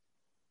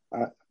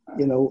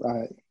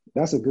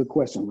 That's a good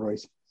question,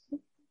 Royce.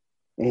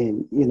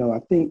 And, I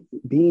think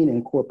being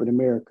in corporate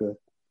America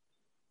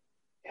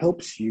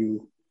helps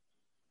you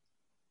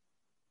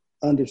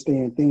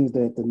understand things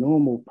that the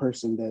normal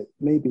person that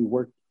maybe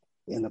work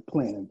in a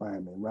plant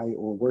environment, right,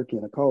 or work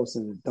in a call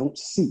center don't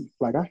see.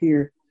 Like I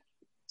hear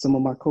some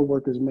of my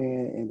coworkers,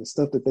 man, and the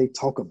stuff that they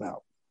talk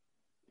about,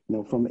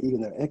 from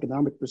even an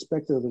economic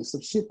perspective and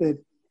some shit that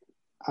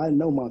I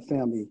know my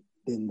family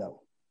didn't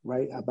know,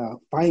 right,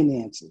 about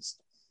finances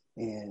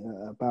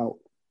and about,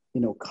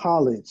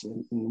 college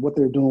and what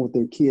they're doing with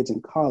their kids in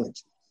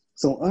college.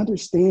 So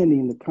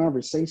understanding the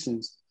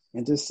conversations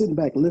and just sitting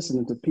back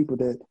listening to people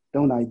that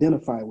don't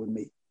identify with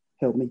me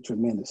helped me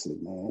tremendously,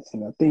 man.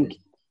 And I think,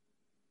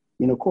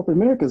 corporate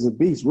America is a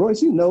beast.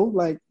 Royce,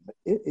 like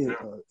it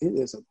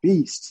is a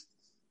beast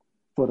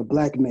for the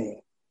Black man,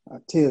 I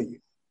tell you.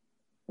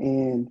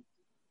 And,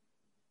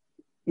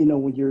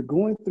 when you're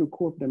going through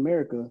corporate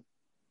America,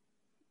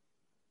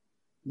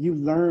 you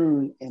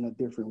learn in a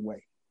different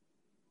way.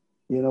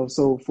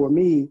 So for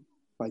me,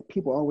 like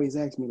people always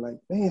ask me like,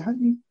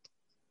 man,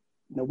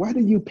 why do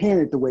you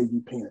parent the way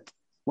you parent?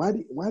 Why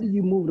do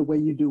you move the way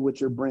you do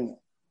with your brand?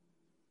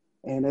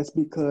 And that's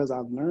because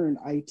I've learned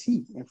IT,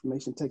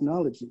 information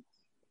technology.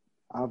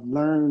 I've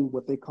learned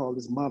what they call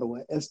this model,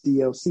 an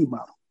SDLC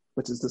model,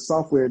 which is the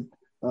software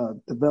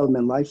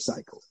development life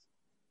cycle.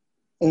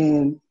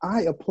 And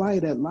I apply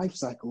that life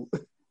cycle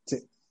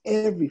to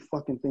every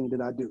fucking thing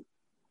that I do,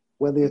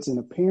 whether it's in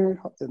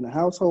the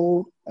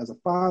household, as a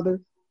father,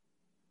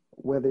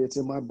 whether it's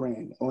in my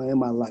brand or in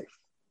my life,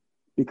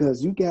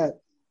 because you got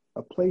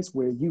a place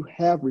where you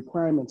have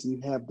requirements and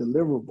you have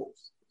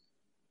deliverables.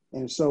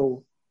 And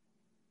so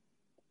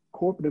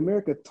corporate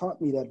America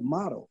taught me that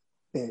model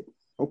that,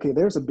 okay,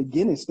 there's a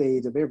beginning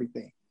stage of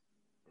everything,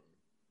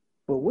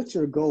 but what's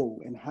your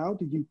goal and how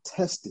do you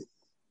test it?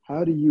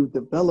 How do you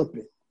develop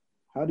it?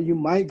 How do you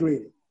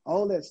migrate it?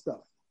 All that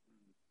stuff.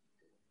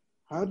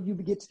 How do you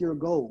get to your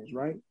goals,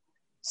 right?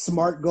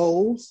 SMART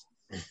goals,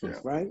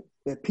 right?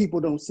 That people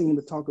don't seem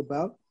to talk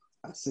about.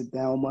 I sit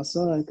down with my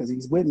son because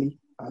he's with me.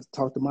 I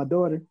talk to my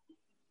daughter.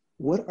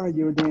 What are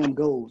your damn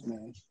goals,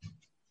 man?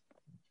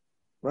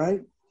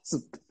 Right? So,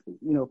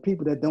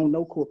 people that don't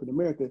know corporate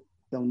America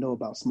don't know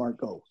about SMART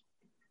goals.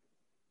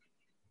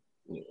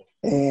 Yeah.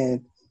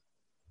 And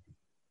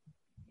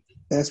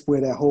that's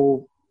where that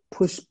whole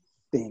push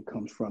thing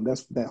comes from.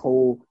 That's that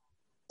whole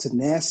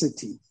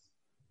tenacity,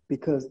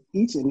 because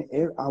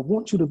I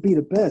want you to be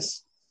the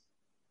best.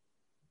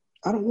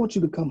 I don't want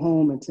you to come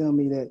home and tell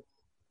me that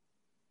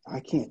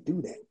I can't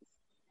do that.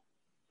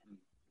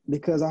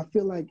 Because I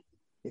feel like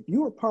if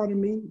you're a part of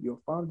me, you're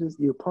part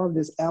of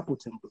this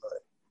Appleton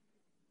blood.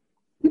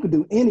 You could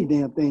do any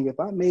damn thing. If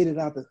I made it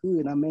out the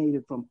hood, I made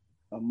it from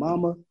a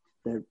mama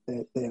that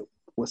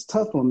was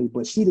tough on me,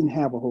 but she didn't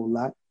have a whole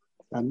lot.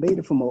 I made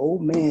it from an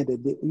old man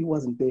he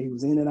wasn't there. He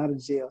was in and out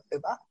of jail.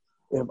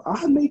 If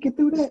I make it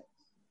through that,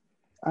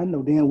 I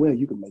know damn well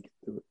you can make it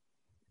through it.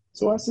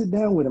 So I sit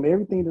down with him.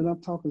 Everything that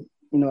I'm talking,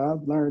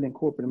 I've learned in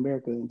corporate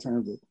America in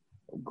terms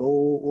of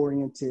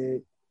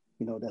goal-oriented,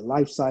 the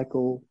life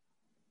cycle,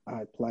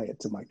 I apply it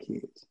to my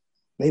kids.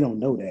 They don't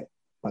know that,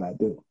 but I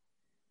do.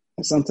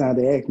 And sometimes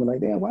they ask me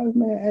like, damn, why does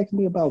man ask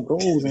me about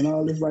goals and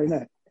all this right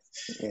now?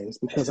 And it's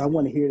because I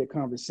want to hear the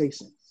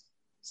conversation.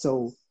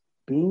 So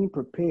being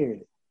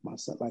prepared, my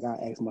son, like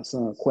I ask my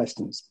son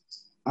questions,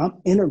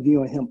 I'm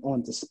interviewing him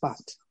on the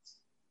spot,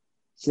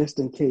 just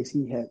in case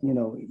he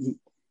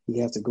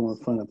has to go in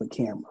front of a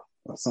camera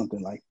or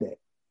something like that.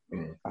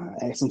 Mm.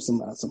 I asked him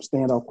some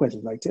standoff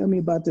questions, like, tell me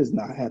about this.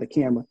 Now I had a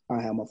camera,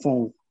 I had my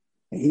phone,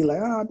 and he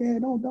like, oh,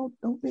 Dad,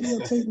 don't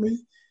videotape me.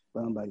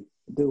 But I'm like,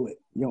 do it.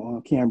 You're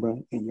on camera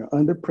and you're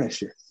under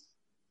pressure.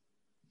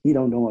 He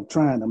don't know I'm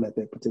trying them at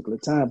that particular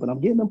time, but I'm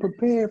getting them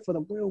prepared for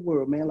the real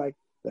world, man. Like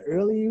the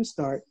earlier you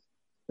start,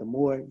 the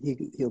more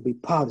he'll be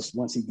polished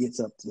once he gets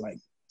up to like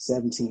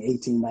 17,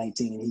 18,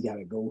 19, and he got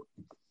to go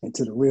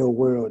into the real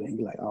world. And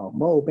he's like, oh,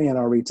 my old man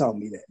already taught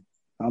me that.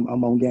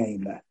 I'm on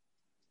game now.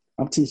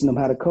 I'm teaching them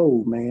how to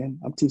code, man.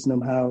 I'm teaching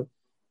them how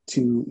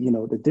to,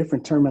 the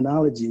different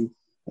terminology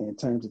in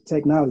terms of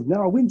technology.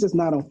 No, we're just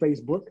not on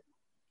Facebook.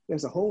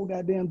 There's a whole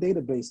goddamn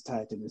database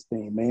tied to this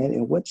thing, man.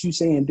 And what you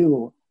say and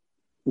do,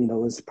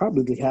 is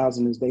probably housed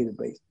in this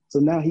database. So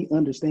now he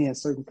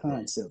understands certain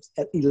concepts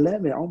at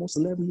 11, almost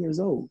 11 years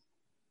old.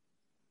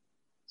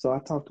 So I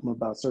talked to him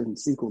about certain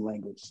SQL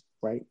language,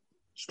 right?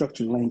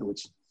 Structured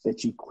language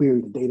that you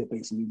query the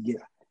database and you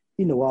get.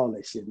 He know all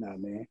that shit now,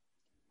 man.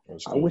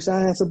 I wish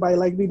I had somebody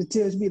like me to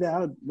teach me that.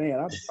 I'd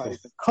probably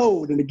the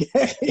code in the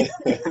game.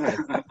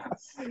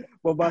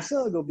 But my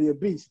son gonna be a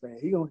beast, man.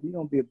 He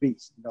gonna be a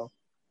beast,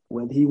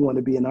 Whether he want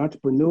to be an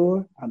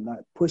entrepreneur, I'm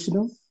not pushing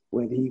him.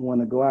 Whether he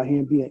want to go out here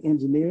and be an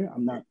engineer,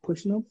 I'm not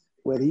pushing him.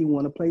 Whether he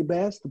want to play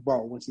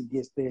basketball once he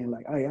gets there and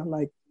like, hey, I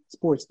like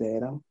sports,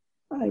 Dad.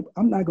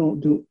 I'm not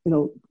going to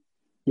do,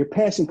 your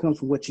passion comes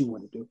from what you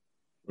want to do.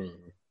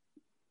 Mm-hmm.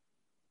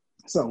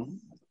 So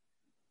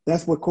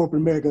that's what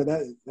corporate America,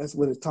 that's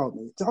what it taught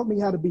me. It taught me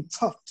how to be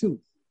tough too,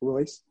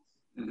 Royce.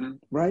 Mm-hmm.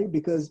 Right?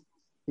 Because,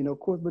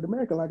 corporate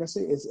America, like I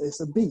said, it's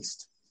a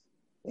beast.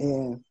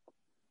 And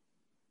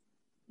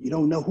you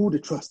don't know who to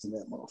trust in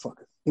that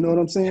motherfucker. You know what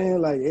I'm saying?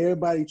 Like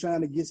everybody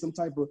trying to get some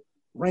type of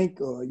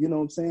rank, or you know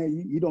what I'm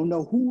saying? You don't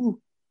know who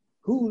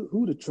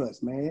to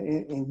trust,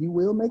 man. And you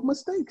will make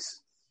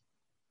mistakes.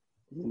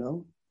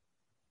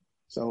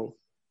 So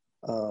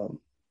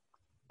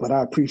but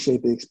I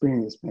appreciate the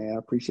experience, man. I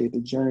appreciate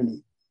the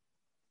journey.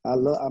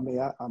 I'm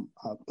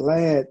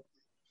glad,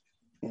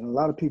 and a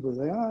lot of people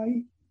say,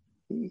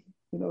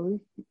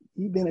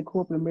 he been in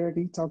corporate America,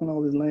 he talking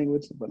all this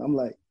language, but I'm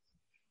like,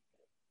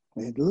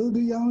 man, little do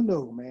y'all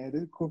know, man,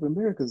 this corporate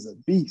America is a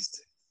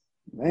beast,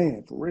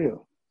 man, for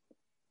real.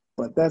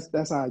 But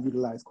that's how I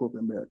utilize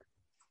corporate America.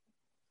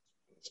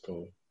 That's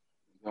cool.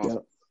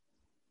 Awesome.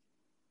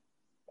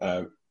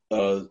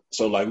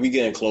 So like we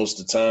getting close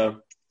to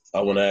time.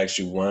 I want to ask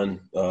you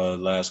one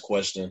last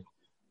question.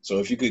 So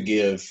if you could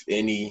give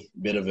any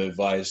bit of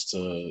advice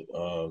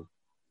to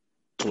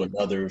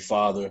another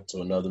father,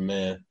 to another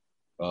man,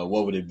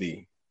 what would it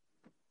be?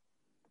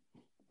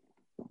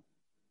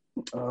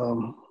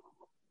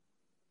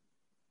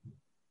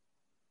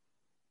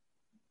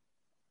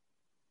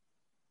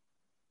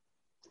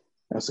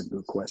 That's a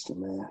good question,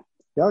 man.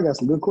 Y'all got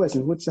some good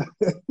questions. What y'all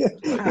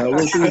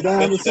wrote these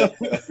down or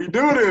something? We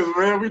do this,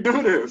 man. We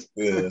do this.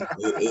 Yeah,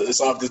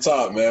 it's off the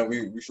top, man.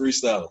 We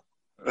freestyle.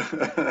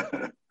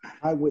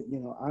 I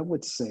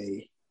would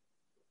say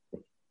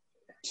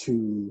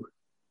to,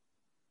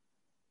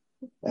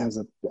 as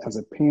a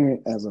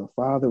parent, as a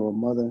father or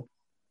mother,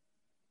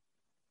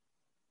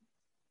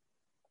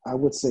 I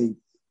would say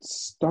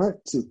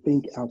start to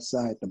think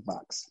outside the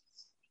box.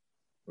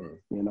 And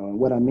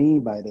what I mean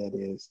by that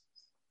is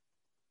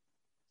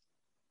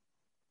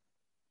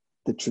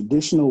the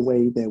traditional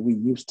way that we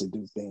used to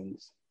do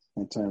things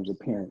in terms of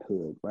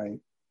parenthood, right?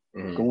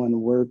 Mm-hmm. Going to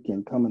work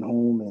and coming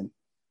home. And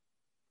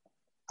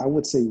I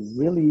would say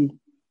really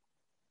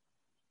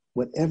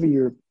whatever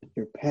you're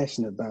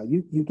passionate about,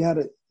 you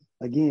gotta,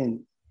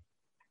 again,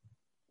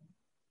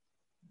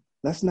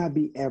 let's not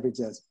be average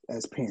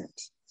as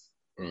parents.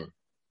 Okay.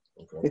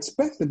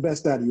 Expect the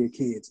best out of your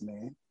kids,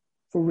 man.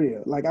 For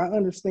real. Like, I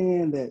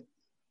understand that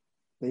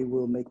they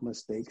will make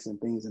mistakes and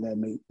things of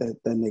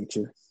that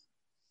nature.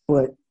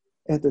 But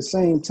at the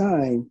same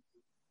time,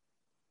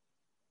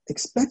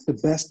 expect the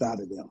best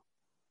out of them.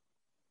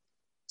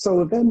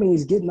 So if that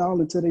means getting all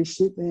into their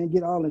shit, man,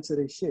 get all into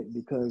their shit,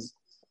 because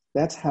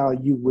that's how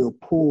you will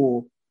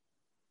pull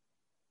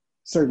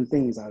certain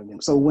things out of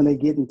them. So when they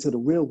get into the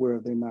real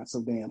world, they're not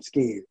so damn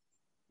scared,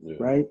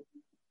 right?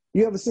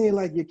 You ever seen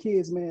like your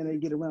kids, man, they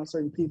get around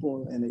certain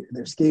people and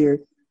they're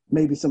scared?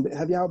 Maybe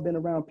have y'all been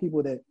around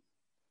people that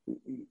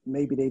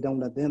maybe they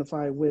don't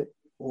identify with,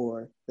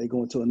 or they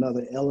go into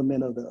another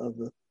element of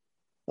a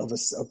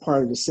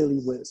part of the city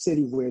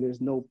where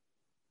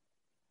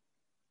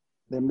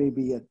there may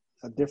be a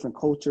different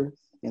culture,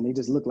 and they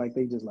just look like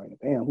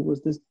damn, who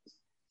was this?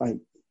 Like,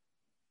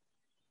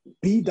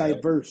 be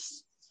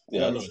diverse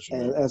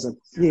as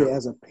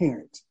a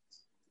parent,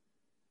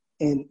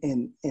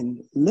 and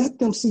let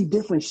them see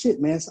different shit,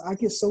 man. So I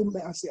get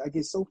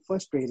so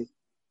frustrated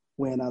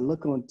when I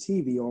look on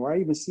TV or I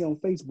even see on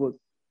Facebook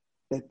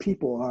that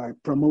people are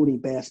promoting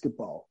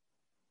basketball,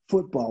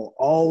 football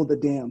all the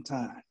damn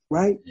time,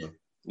 right?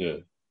 Yeah.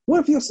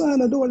 What if your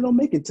son or daughter don't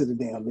make it to the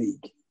damn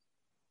league?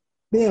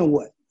 Then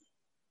what?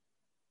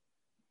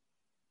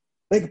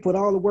 They can put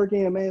all the work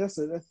in, man. That's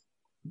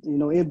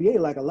NBA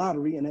like a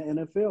lottery, and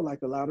the NFL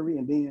like a lottery,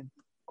 and then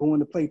going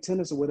to play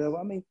tennis or whatever.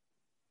 I mean,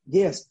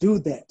 yes, do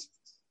that.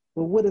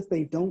 But what if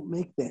they don't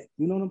make that?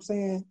 You know what I'm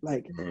saying?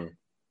 Like,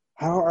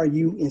 how are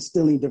you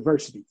instilling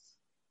diversity?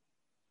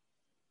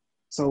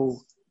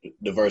 So,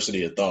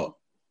 diversity of thought,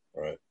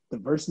 right?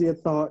 Diversity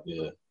of thought.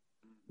 Yeah.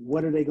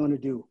 What are they going to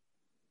do?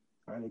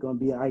 Are they going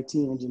to be an IT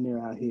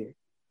engineer out here?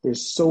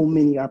 There's so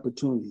many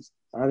opportunities.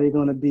 Are they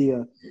going to be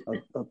a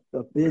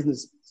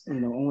business,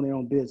 own their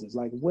own business?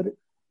 Like,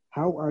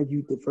 how are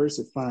you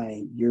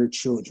diversifying your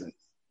children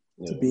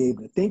to be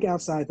able to think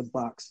outside the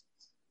box?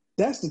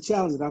 That's the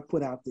challenge that I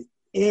put out to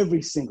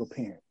every single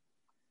parent.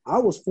 I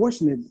was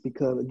fortunate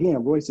because,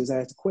 again, Royce has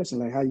asked a question,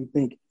 like, how do you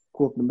think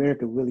corporate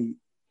America really,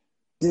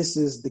 this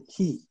is the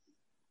key.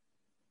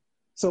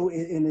 So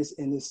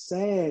it's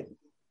sad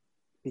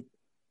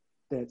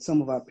that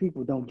some of our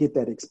people don't get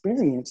that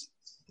experience.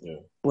 Yeah.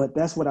 But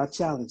that's what I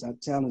challenge. I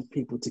challenge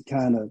people to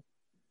kind of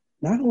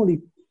not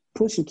only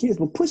push your kids,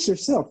 but push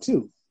yourself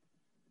too.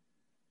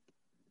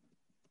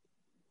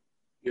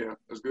 Yeah,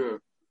 that's good.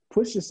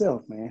 Push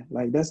yourself, man.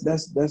 Like that's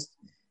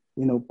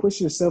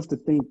push yourself to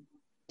think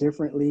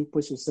differently,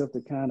 push yourself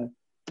to kind of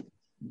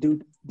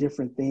do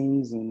different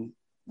things, and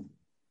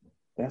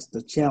that's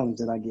the challenge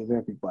that I give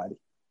everybody.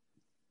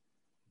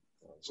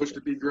 Push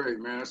to be great,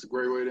 man. That's a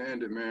great way to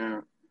end it,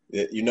 man.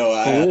 Yeah,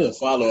 I had a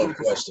follow-up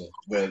question,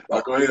 but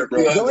go ahead,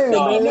 bro. Go ahead,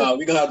 man. No,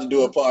 we're gonna have to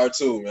do a part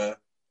 2, man.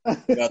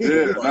 We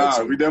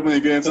definitely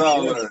get into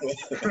all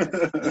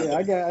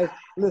that. Yeah,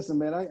 listen,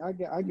 man.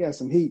 I got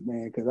some heat,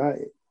 man, because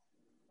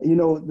You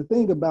know, the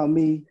thing about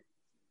me,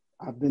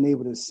 I've been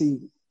able to see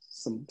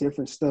some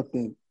different stuff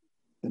than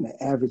the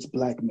average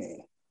black man.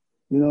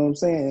 You know what I'm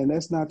saying? And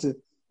that's not to,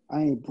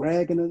 I ain't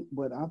bragging,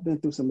 but I've been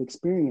through some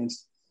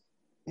experience,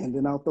 and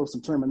then I'll throw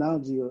some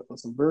terminology or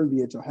some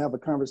verbiage or have a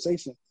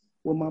conversation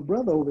with my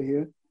brother over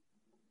here,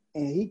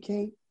 and he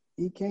can't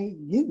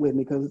get with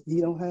me because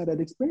he don't have that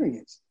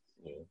experience.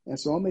 Yeah. And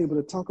so I'm able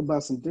to talk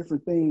about some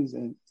different things,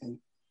 and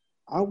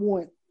I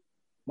want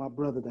my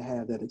brother to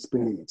have that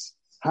experience.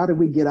 How do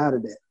we get out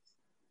of that?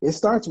 It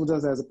starts with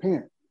us as a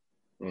parent.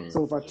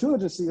 So if our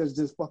children see us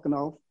just fucking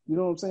off, you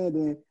know what I'm saying,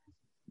 then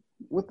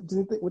what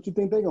you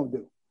think they're going to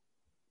do?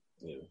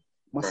 Yeah.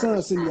 My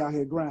son see me out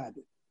here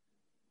grinding.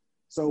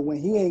 So when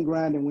he ain't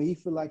grinding, when he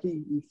feel like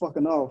he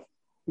fucking off,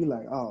 he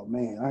like, oh,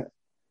 man,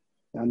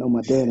 I know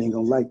my dad ain't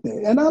going to like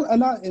that.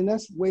 And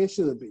that's the way it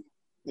should be.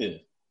 Yeah.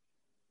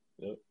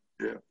 Yep.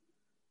 Yeah.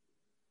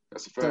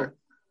 That's a fact.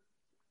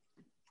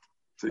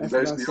 So you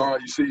basically all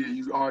you see,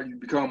 you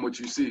become what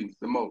you see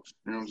the most.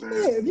 You know what I'm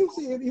saying? Yeah,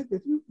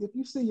 if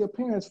you see your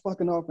parents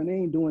fucking off and they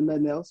ain't doing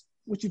nothing else,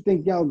 what you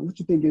think your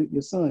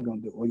son gonna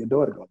do or your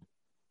daughter gonna do?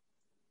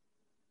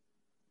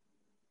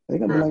 They're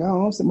gonna be like,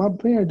 oh, my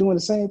parents doing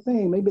the same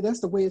thing. Maybe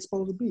that's the way it's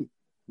supposed to be.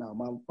 Now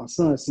my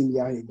son see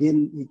me out here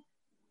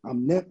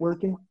I'm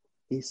networking.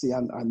 He see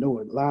I know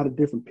a lot of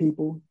different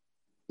people.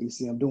 He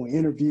see I'm doing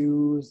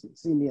interviews. He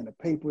see me in the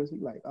papers. He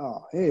like,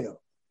 oh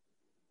hell.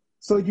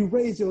 So you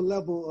raise your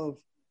level of,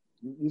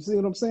 you see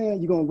what I'm saying?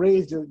 You're going to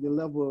raise your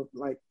level of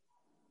like,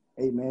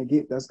 hey, man,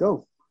 let's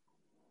go.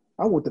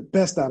 I want the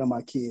best out of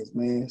my kids,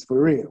 man. It's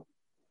for real.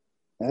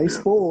 Now, they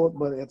spoiled,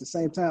 but at the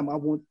same time, I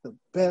want the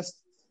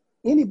best.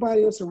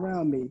 Anybody else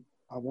around me,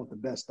 I want the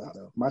best out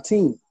of. My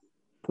team,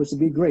 Push to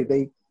Be Great.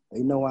 They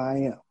know I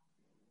am.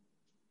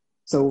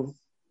 So,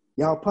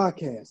 y'all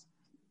podcast,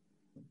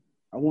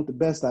 I want the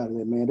best out of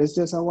it, man. That's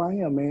just how I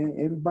am, man.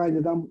 Everybody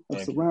that I'm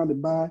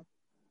surrounded by,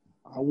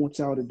 I want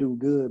y'all to do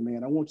good,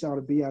 man. I want y'all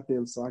to be out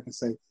there so I can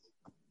say,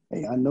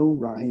 hey, I know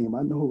Raheem,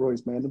 I know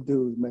Royce, man, them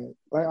dudes, man.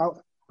 Like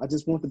I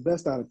just want the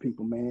best out of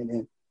people, man.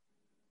 And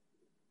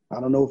I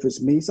don't know if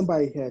it's me.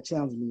 Somebody had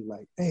challenged me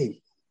like,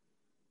 hey,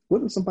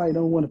 what if somebody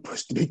don't want to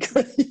push to be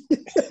great?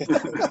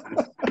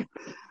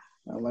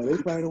 I'm like, they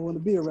probably don't want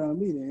to be around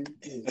me then.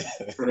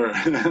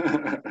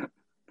 Yeah.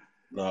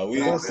 No, we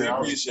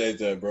appreciate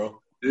that,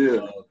 bro.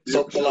 Yeah.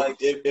 So like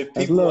if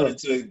people wanted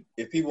to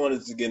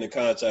get in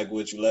contact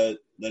with you, let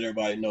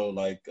everybody know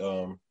like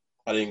how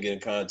they can get in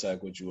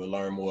contact with you and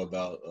learn more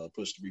about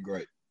Push to Be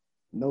Great.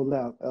 No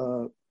doubt.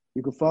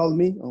 You can follow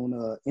me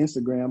on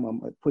Instagram.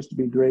 I'm at Push to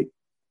Be Great.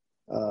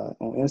 On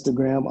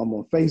Instagram, I'm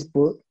on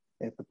Facebook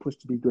at the Push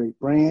to Be Great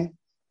brand.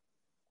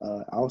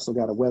 I also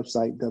got a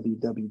website,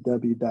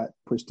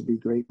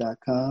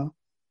 www.pushtobegreat.com.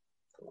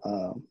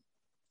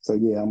 So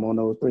yeah, I'm on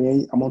those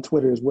three. I'm on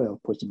Twitter as well,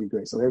 Push to Be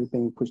Great. So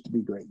everything Push to Be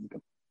Great. You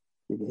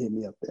can hit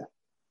me up there.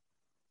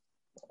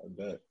 I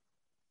bet.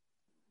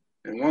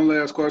 And one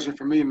last question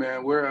for me,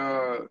 man.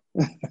 Where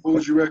what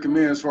would you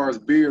recommend as far as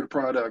beard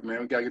product, man?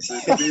 We gotta get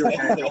the beard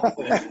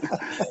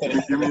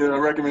game. Give me a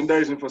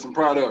recommendation for some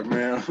product,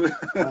 man.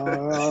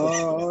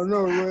 Oh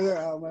no,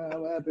 I'm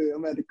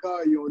gonna have to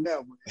call you on that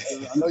one.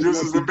 I know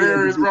this is the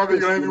berries, brother.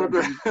 You ain't with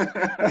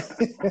that.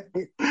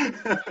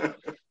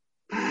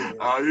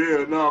 Oh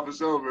yeah, no, for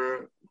sure,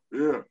 man.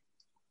 Yeah.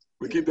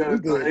 We keep that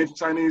as the ancient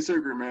Chinese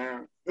secret,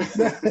 man.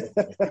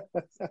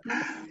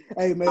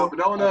 Hey man, but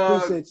don't, I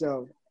appreciate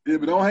y'all. Yeah,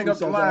 but don't hang up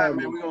the line,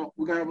 man.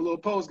 We're gonna have a little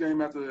post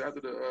game after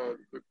the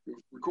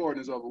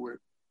recording is over with.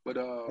 But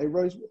hey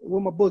Royce,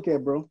 where my book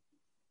at, bro?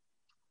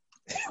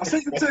 I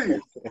sent it to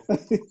you.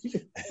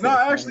 No,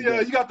 actually,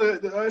 you got the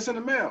it's in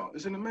the mail.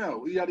 It's in the mail.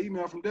 We got an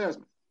email from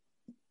Desmond.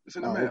 It's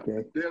in the mail.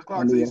 Okay. Des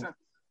Clark,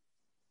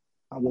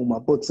 I want my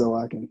book so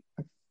I can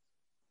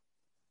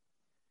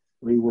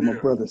read with my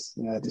brothers.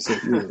 Yeah, I just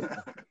said, yeah.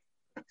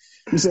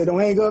 You said don't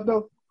hang up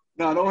though?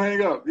 No, don't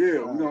hang up. Yeah,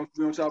 we're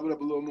gonna chop it up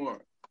a little more.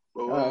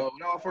 But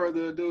without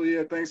further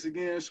ado, thanks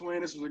again,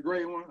 Schwinn. This was a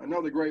great one,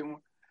 another great one.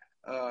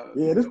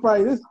 This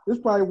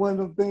probably one of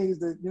them things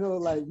that, you know,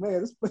 like,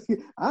 man,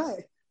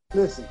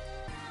 listen,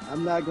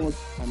 I'm not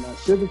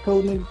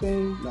sugarcoating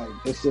anything. Like,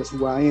 it's just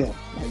who I am.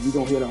 Like, you're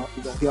gonna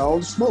hear all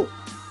the smoke.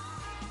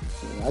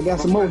 I got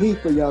some more heat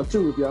for y'all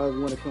too if y'all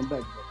want to come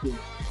back.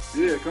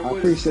 Yeah, come with I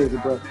appreciate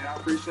it, bro. Man, I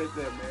appreciate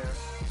that,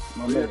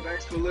 man.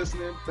 Thanks for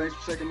listening. Thanks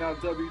for checking out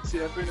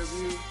WTF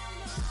Interviews.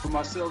 For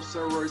myself,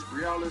 Sir Royce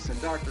Brialis,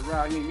 and Dr.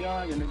 Raheem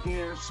Young, and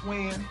again,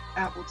 Schwinn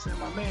Appleton,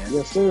 my man.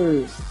 Yes,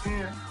 sir.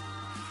 Again,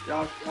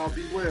 y'all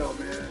be well,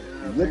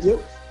 man. Yep.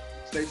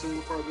 Stay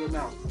tuned for further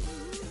announcements.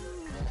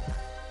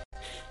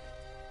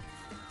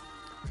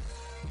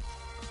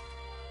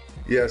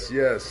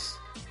 Yes.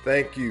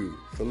 Thank you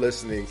for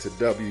listening to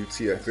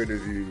WTF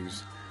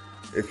Interviews.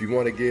 If you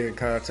want to get in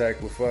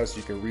contact with us,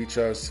 you can reach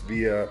us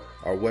via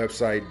our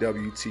website,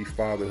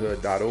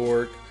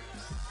 WTfatherhood.org.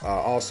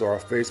 Also, our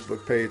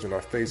Facebook page and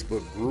our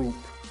Facebook group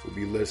will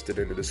be listed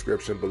in the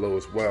description below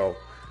as well.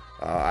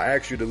 I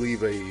ask you to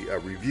leave a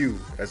review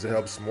as it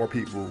helps more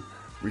people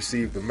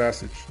receive the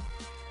message.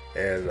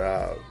 And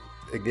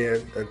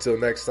Again, until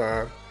next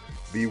time,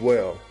 be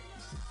well.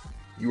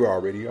 You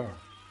already are.